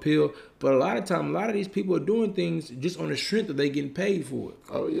 appeal. But a lot of time, a lot of these people are doing things just on the strength that they getting paid for it.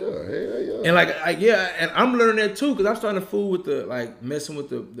 Oh yeah, hell yeah. And and I'm learning that too because I'm starting to fool with the messing with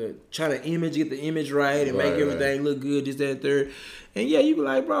the trying to get the image right and make everything look good, this, that, and third. And you be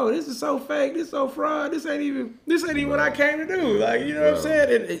like, bro, this is so fake, this is so fraud, this ain't even what I came to do. Like, you know what I'm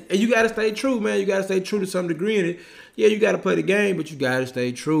saying? And you gotta stay true, man. You gotta stay true to some degree in it. Yeah, you gotta play the game, but you gotta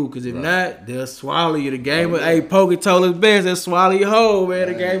stay true. Cause if not, they'll swallow you. The game hey, Pokey told us best, they'll swallow you whole, man.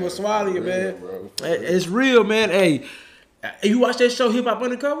 The game will swallow you, man. It's real, man. Hey, you watch that show Hip Hop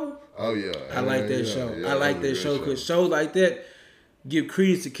Undercover? Oh yeah. I like that show. I like that show because shows like that give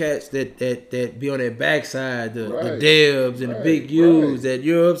credence to cats that be on their backside, the Debs and the Big U's that,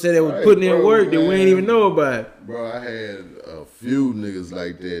 you know what I'm saying, that was putting in work that we ain't even know about. Bro, I had a few niggas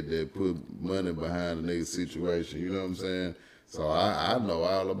like that put money behind a nigga's situation, you know what I'm saying? So I know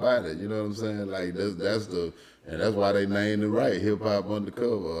all about it, you know what I'm saying? Like that's why they named it right, Hip Hop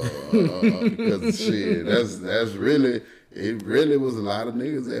Undercover, because shit, that's really. It really was a lot of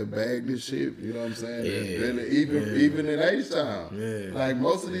niggas that bagged this shit, you know what I'm saying? Really, even in H-Town. Yeah. Like,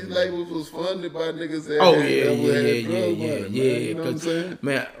 most of these labels was funded by niggas that had drug money, man. You know what I'm saying?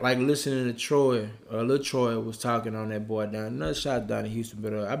 Man, like listening to Troy, Lil Troy was talking on that boy down, another shot down in Houston,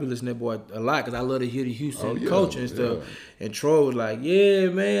 but I be listening to that boy a lot because I love to hear the Houston culture and stuff. Yeah. And Troy was like, yeah,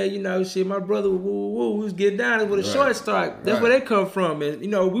 man, shit, my brother, we was getting down with a short start. That's where they come from. And,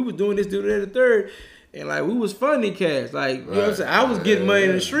 we was doing this, doing that, the third. And like we was funding cats, like you know what I'm saying. I was getting money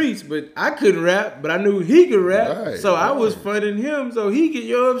in the streets, but I couldn't rap, but I knew he could rap, so I was funding him so he could,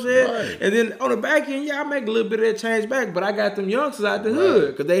 you know what I'm saying. And then on the back end, I make a little bit of that change back, but I got them youngsters out the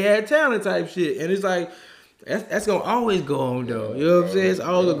hood because they had talent type shit, and it's like that's gonna always go on though. You know what I'm saying? It's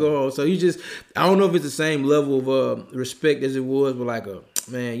always gonna go on. So I don't know if it's the same level of respect as it was with like a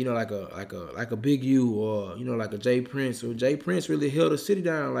man, like a Big U or like a Jay Prince. Or Jay Prince really held the city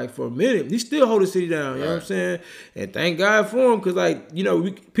down like for a minute. He still hold the city down. You know what I'm saying? And thank God for him because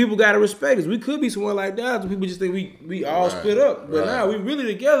people gotta respect us. We could be someone like that. So people just think we all split up, but now we really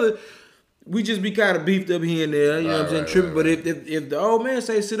together. We just be kind of beefed up here and there, you know what I'm saying, tripping. But if the old man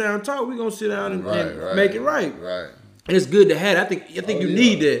say sit down and talk, we gonna sit down and make it right. Right. And it's good to have. I think you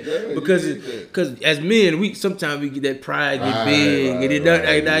need that because as men, we sometimes we get that pride get big and it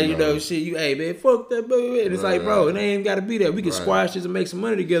doesn't. Shit. Hey man, fuck that, baby. And it's like, bro, it ain't got to be that. We can squash this and make some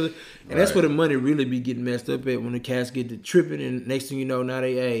money together, and that's where the money really be getting messed up at when the cats get to tripping. And next thing you know, now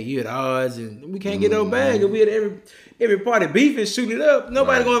you at odds and we can't get no bag. And we at every party beefing, shooting it up.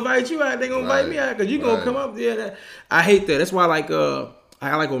 Nobody gonna invite you out. They gonna invite me out because you gonna come up there. I hate that. That's why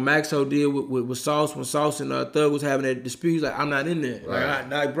I like what Maxo did with Sauce when Sauce and Thug was having that dispute. He's like, I'm not in there.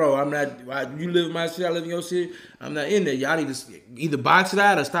 Bro, I'm not. You live in my city, I live in your city. I'm not in there. Y'all need to either box it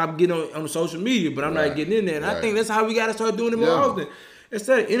out or stop getting on social media. But I'm not getting in there. And I think that's how we got to start doing it more often.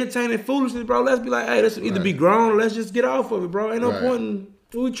 Instead of entertaining foolishness, bro, let's be like, hey, let's either be grown or let's just get off of it, bro. Ain't no point in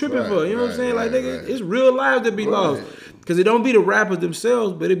what we tripping for. You know what I'm saying? Like, nigga, it's real lives that be lost. Because it don't be the rappers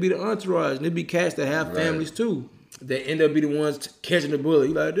themselves, but it be the entourage. And it be cats that have families too. They end up be the ones catching the bullet.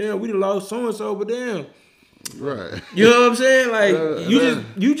 You like, damn, we done lost so and so, but damn, right? You know what I'm saying? Like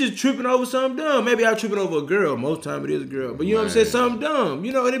you just tripping over something dumb. Maybe I'm tripping over a girl. Most time it is a girl, but you know what I'm saying? Something dumb.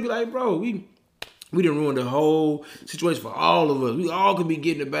 And they be like, bro, we done ruined the whole situation for all of us. We all could be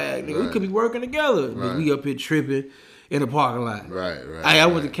getting the bag, nigga. We could be working together. But we up here tripping in the parking lot. I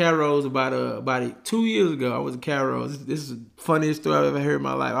went to Carol's about 2 years ago. I went to Carol's. This is the funniest story I've ever heard in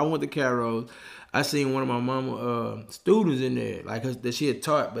my life. I went to Carol's. I seen one of my mama students in there, like that she had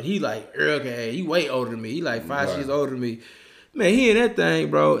taught, but he like Earl, he way older than me. He like 5 years older than me. Man, he in that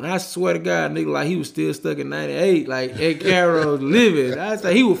thing, bro. And I swear to God, nigga, like he was still stuck in 98, like Ed Carroll's living. I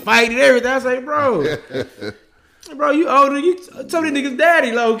say he was fighting everything. I say, bro. Bro, you older. You some of these niggas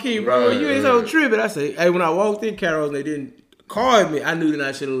daddy low key, bro. Right, you ain't so tripping. I say, hey, when I walked in, Carol's, they didn't call me. I knew that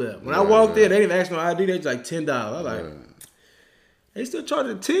I should have left. When I walked in, they didn't ask my ID. They was like $10. I was like, they still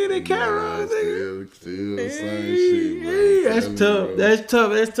charging 10 at Carol's. Still the same shit, bro. That's tough. Bro.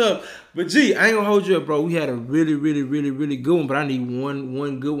 That's tough. But G, I ain't gonna hold you up, bro. We had a really, really, really, really good one, but I need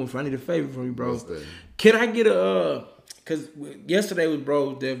one good one. I need a favor from you, bro. What's that? Can I get a Cause yesterday was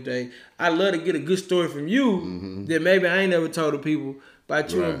Bro's Death Day. I love to get a good story from you that maybe I ain't never told the people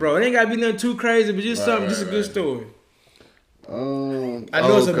about you and bro. It ain't gotta be nothing too crazy, but just something, just a good story. I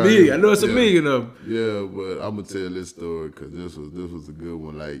know it's a million. I know it's a million of them. Yeah, but I'm gonna tell this story because this was a good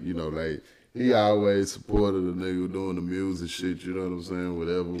one. Like, you know, like he always supported the nigga doing the music shit. You know what I'm saying?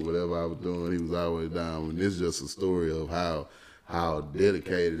 Whatever I was doing, he was always down. And this is just a story of how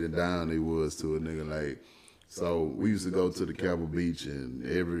dedicated and down he was to a nigga. Like, so we used to go to the Capitol Beach, and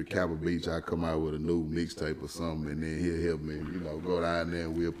every Capitol Beach I come out with a new mixtape or something, and then he'll help me, you know, go down there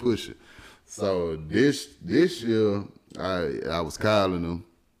and we'll push it. So this year I was calling him,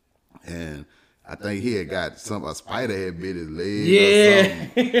 and I think he had got a spider had bit his leg. Yeah,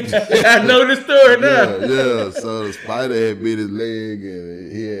 I know the story now. Yeah. So the spider had bit his leg,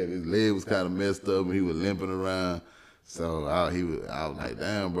 and his leg was kind of messed up, and he was limping around. So I was like,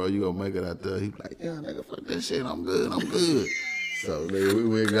 damn, bro, you gonna make it out there? He was like, yeah, nigga, fuck that shit. I'm good. So man, we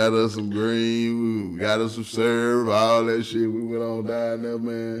went got us some green, we got us some serve, all that shit. We went on down there,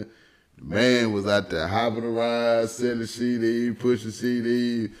 man. The man was out there hopping around, selling CD, pushing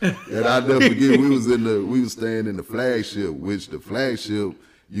CD. And I'll never forget, we was staying in the flagship, which the flagship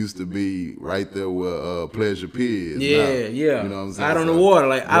used to be right there where Pleasure Pier is. Yeah. You know what I'm saying? Out on the water,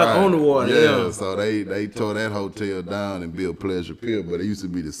 like out on the water. Yeah. So they tore that hotel down and built Pleasure Pier, but it used to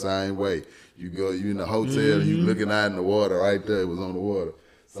be the same way. You in the hotel, you looking out in the water right there. It was on the water.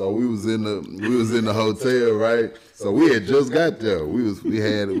 So we was in the hotel, right? So we had just got there. We was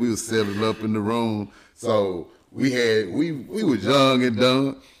setting up in the room. So we was young and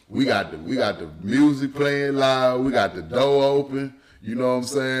dumb. We got the music playing loud. We got the door open. You know what I'm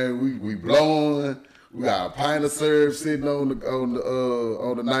saying? We blowing. We got a pint of syrup sitting on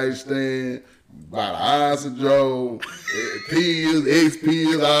the nightstand. About an ounce of Joe, pills,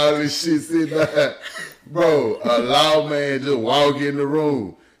 XPs, all this shit sitting there. Bro, a loud man just walk in the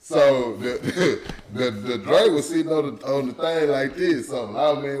room. So the Drake was sitting on the thing like this. So a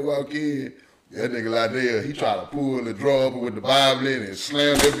loud man walk in. That nigga like there, he tried to pull the drawer open with the Bible in it and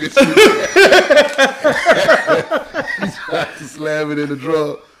slam that bitch. He tried to slam it in the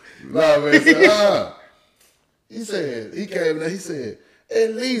drawer. Loud man said, He said, he came there, he said,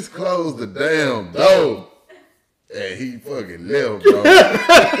 at least close the damn door. And he fucking left, bro.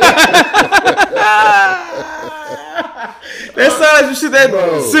 That sounds like shit that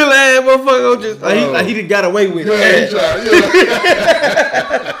silly ass motherfucker just like he done got away with it. Yeah, he tried,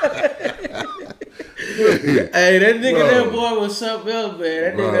 Hey, that nigga, that boy was something else, man.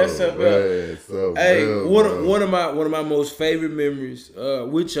 That nigga, that's something else. Hey, one of my most favorite memories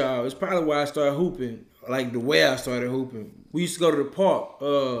with y'all is probably why I started hooping, like the way I started hooping. We used to go to the park.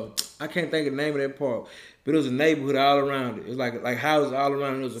 I can't think of the name of that park, but it was a neighborhood all around it. It was like houses all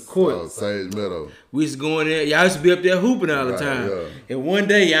around it. It was a court. Sage Meadow. We used to go in there. Y'all used to be up there hooping all the time. Yeah. And one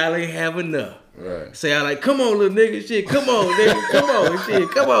day y'all ain't have enough. Right. So y'all like, come on, little nigga, shit, come on, nigga, come on,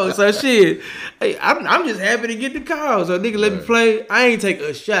 shit, come on. So shit, hey, I'm just happy to get the call. So nigga, let me play. I ain't take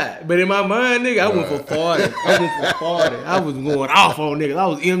a shot, but in my mind, nigga, I went for 40. I was going off on niggas. I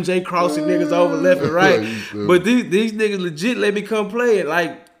was MJ crossing niggas over left and right. But these niggas legit let me come play it.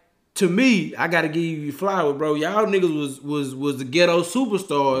 Like, to me, I gotta give you flowers, bro. Y'all niggas was the ghetto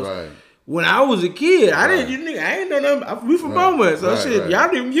superstars. Right. When I was a kid, I ain't know nothing. We from Beaumont, so shit. Y'all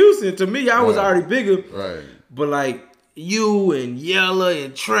from Houston. To me, y'all was already bigger. Right. But like you and Yella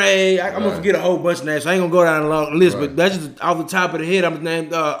and Trey, I'm gonna forget a whole bunch of names. So I ain't gonna go down a long list, but that's just off the top of the head. I'm named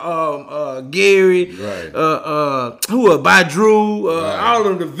Gary. Right. Badru, all of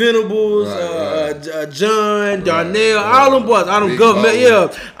them, the Venables, John, Darnell, all them boys, all them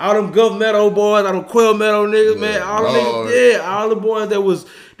government, all them governmental boys, all them Quail Meadow niggas, man, all them niggas, all the boys that was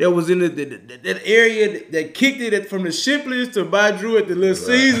in that area that kicked it from the Shipleys to Badru at the Little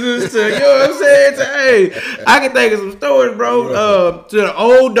Caesars to, you know what I'm saying? To, hey, I can think of some stories, bro. To the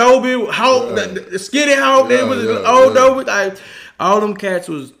old Dobie, Hawk, the skinny Hawk, that was the old Dobie. Like, all them cats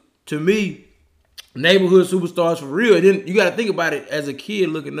was, to me, neighborhood superstars for real. And then you got to think about it as a kid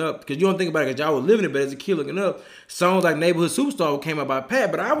looking up, because you don't think about it because y'all was living it, but as a kid looking up, songs like Neighborhood Superstar came out by Pat,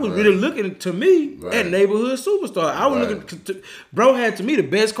 but I was really looking to me at Neighborhood Superstar. I was looking, bro had to me the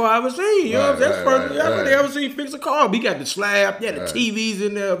best car I ever seen. You know what I'm saying? That's the first thing I ever seen fix a car. He got the slab, he had the TVs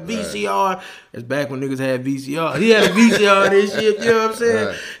in there, VCR. That's back when niggas had VCR. He had a VCR and this shit, you know what I'm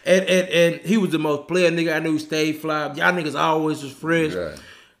saying? And he was the most player nigga I knew. Stayed fly. Y'all niggas always was fresh.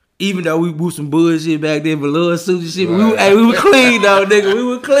 Even though we was some bullshit back then, velour suits and shit, we were clean though, nigga. We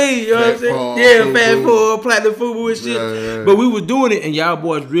were clean, you know what I'm saying? Yeah, fat pool, platinum football and shit. But we was doing it, and y'all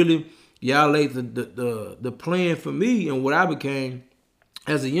boys really, y'all laid the plan for me and what I became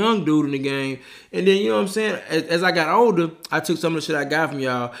as a young dude in the game. And then, you know what I'm saying, as I got older, I took some of the shit I got from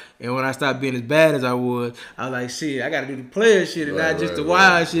y'all, and when I stopped being as bad as I was like, shit, I got to do the player shit and not just the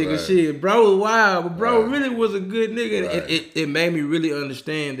wild shit. Because shit, bro was wild, but bro really was a good nigga. And it made me really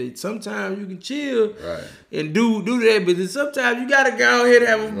understand that sometimes you can chill and do that, but then sometimes you got to go ahead and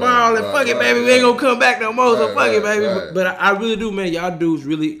have a ball and fuck it, baby. We ain't going to come back no more, so fuck it, baby. But I really do, man. Y'all dudes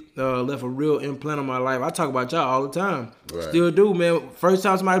really left a real implant on my life. I talk about y'all all the time. Still do, man. First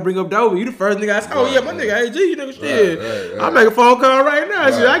time somebody bring up Dover, you the first nigga I say, oh yeah, my nigga A.G., you nigga shit. I'll make a phone call right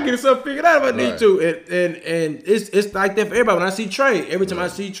now. Shit, I get something figured out if I need to. And it's like that for everybody. When I see Trey, every time I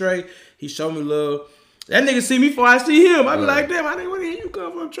see Trey, he show me love. That nigga see me before I see him. I be like, damn, I nigga, where the hell you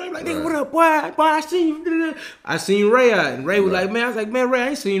come from, Trey? Like, nigga, what up, boy? Boy, I see you. I seen Ray out, and Ray was like, man, I was like, man, Ray, I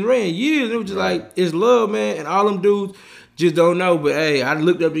ain't seen Ray in years. It was just like, it's love, man. And all them dudes just don't know, but hey, I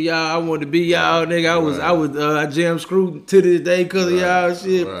looked up to y'all. I wanted to be y'all, nigga. I jam screwed to this day because of y'all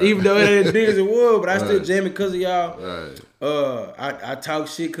shit. Even though it ain't as big as it was, but I still jam it because of y'all. I talk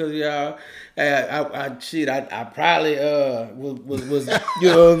shit because of y'all. I probably was you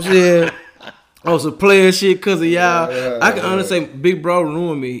know what I'm saying, on some player shit because of y'all. I can honestly say, Big Bro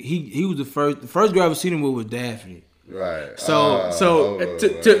ruined me. He was the first girl I ever seen him with was Daphne. Right. So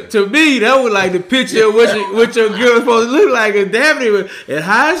to me, that was like the picture of what your girl was supposed to look like. And Daphne was in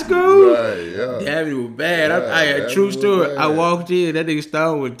high school. Right, Daphne was bad. I had a true story. Bad. I walked in, that nigga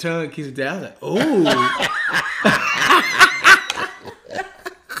started with tongue kissing down. I was like, ooh.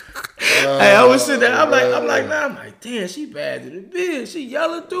 Hey, I was sitting there. I'm like, damn, she bad to the bitch. She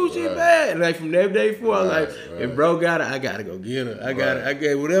yelling too. She bad. And like from that day forward, I was like, if bro got her, I gotta go get her. I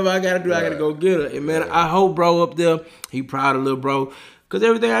got whatever I gotta do. I gotta go get her. And man, I hope bro up there, he proud of little bro. Cause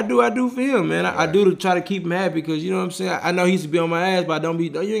everything I do for him, man. I do to try to keep him happy. Cause you know what I'm saying. I know he used to be on my ass, but you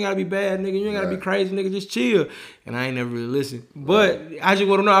ain't gotta be bad, nigga. You ain't gotta be crazy, nigga. Just chill. And I ain't never really listened. But I just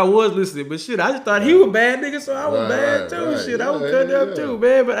want to know I was listening. But shit, I just thought he was bad, nigga. So I was bad too. Shit, I was cutting up too,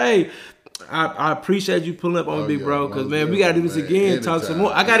 man. But hey, I appreciate you pulling up on me, bro. Cause man, we gotta do this again. Anytime. Talk some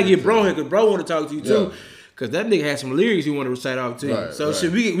more. I gotta get bro here, cause bro want to talk to you too. Cause that nigga had some lyrics he want to recite off to you. So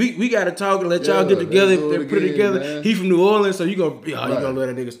shit, we gotta talk and let y'all get together and put it together. Man. He from New Orleans, so you gonna let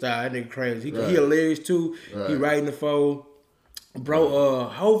that nigga style. That nigga crazy. He hilarious too. He writing the phone. Bro,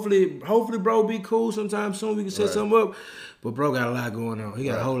 hopefully bro be cool sometime soon. We can set something up. But bro got a lot going on. He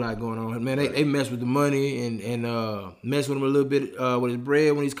got a whole lot going on. Man, they mess with the money and mess with him a little bit with his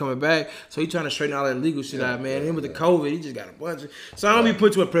bread when he's coming back. So he trying to straighten all that legal shit out, man. Him with the COVID, he just got a bunch of. So I don't be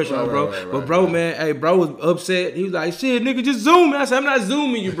put too much pressure on bro. But bro, man, hey, bro was upset. He was like, shit, nigga, just zoom. I said, I'm not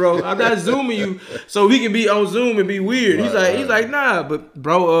zooming you, bro. I'm not zooming you so we can be on Zoom and be weird. He's like, nah. But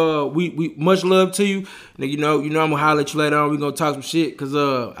bro, we much love to you. Nigga, you know I'm gonna holler at you later on. We gonna talk some shit because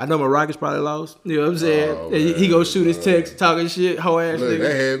I know my Rockets probably lost. You know what I'm saying? He gonna shoot his text. Talking shit, whole ass nigga.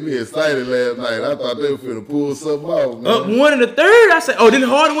 They had me excited last night. I thought they were finna pull something off, man. Up 1 in the third. I said, then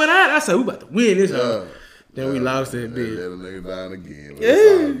Harden went out. I said, we about to win this. Then we lost that bitch. Let a nigga down again.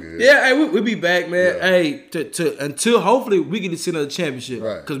 Hey, we'll be back, man. Hey, until hopefully we get to see another championship.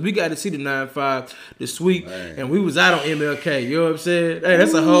 Because we got to see the 9-5 this week. Man. And we was out on MLK. You know what I'm saying? Hey,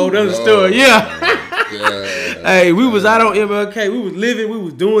 that's a whole other story. Hey, we was out on MLK. We was living. We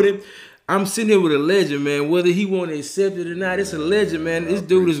was doing it. I'm sitting here with a legend, man. Whether he want to accept it or not, it's a legend, man. This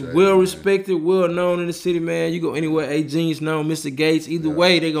dude is well respected, well known in the city, man. You go anywhere, A.Genius known, Mr. Gates. Either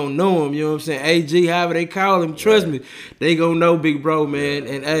way, they gonna know him. You know what I'm saying? A.G., however they call him, trust me, they gonna know Big Bro, man.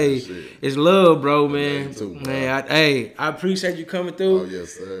 And hey, it's love, bro, man. Man, I appreciate you coming through. Oh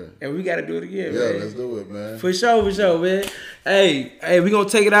yes, sir. And we gotta do it again, man. Yeah, let's do it, man. For sure, man. Hey, we gonna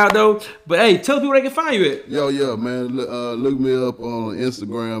take it out though. But hey, tell people where they can find you at. Yo, man. Look me up on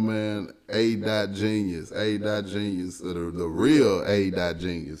Instagram, man. A.Genius, the real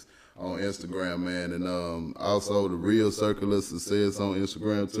A.Genius. on Instagram, man. And also the Real Circle of Success on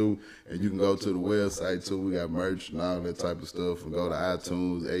Instagram, too. And you can go to the website, too. We got merch and all that type of stuff. And go to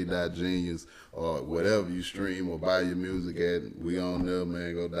iTunes, A.Genius, or whatever you stream or buy your music at. We on there,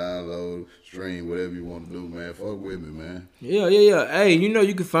 man. Go download, stream, whatever you want to do, man. Fuck with me, man. Yeah. Hey, you know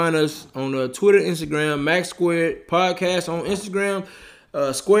you can find us on Twitter, Instagram, Mac Squared Podcast on Instagram.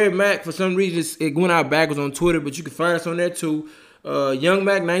 Squared Mac, for some reason, it went out backwards on Twitter, but you can find us on there too. Young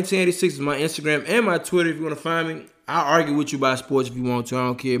Mac 1986 is my Instagram and my Twitter if you want to find me. I'll argue with you about sports if you want to. I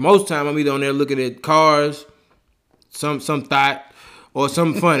don't care. Most of the time, I'm either on there looking at cars, some thought, or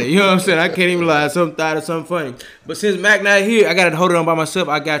something funny. You know what I'm saying? I can't even lie. Some thought or something funny. But since Mac not here, I got to hold it on by myself.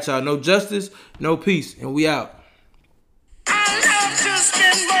 I got y'all. No justice, no peace, and we out.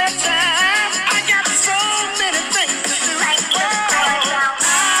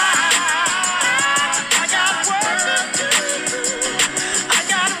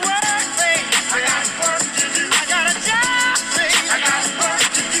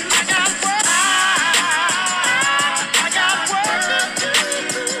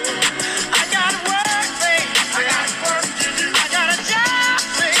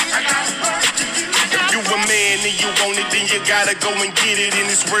 Gotta go and get it in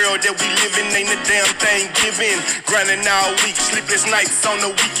this world that we live in. Ain't a damn thing given. Grinding all week, sleepless nights on the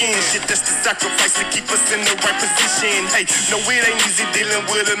weekend. Shit, that's the sacrifice to keep us in the right position. Hey, no, it ain't easy dealing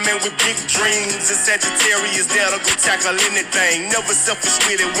with a man with big dreams. A Sagittarius that'll go tackle anything. Never selfish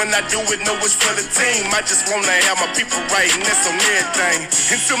with it. When I do it, know it's for the team. I just wanna have my people right, and that's on everything.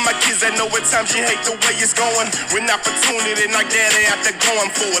 And to my kids, I know at times you hate the way it's going. When opportunity like that, they out there going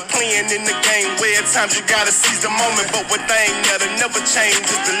for it. Playing in the game where at times you gotta seize the moment. But what thing that'll never change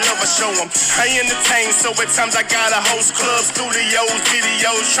is the love I show them. I entertain, so at times I gotta host clubs, studios,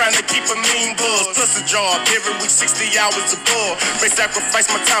 videos, trying to keep a mean buzz. Plus a job, every week 60 hours above. May sacrifice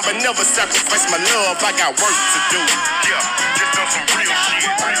my time, but never sacrifice my love. I got work to do. Yeah, just on some real shit,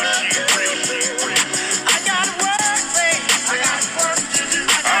 real shit, real shit. I got work, babe. I got work to do.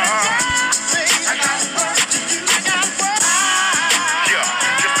 I got work to do. I got work. Yeah,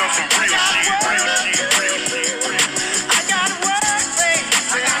 just on some real shit, real shit, real shit.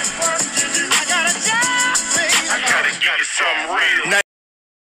 Something real.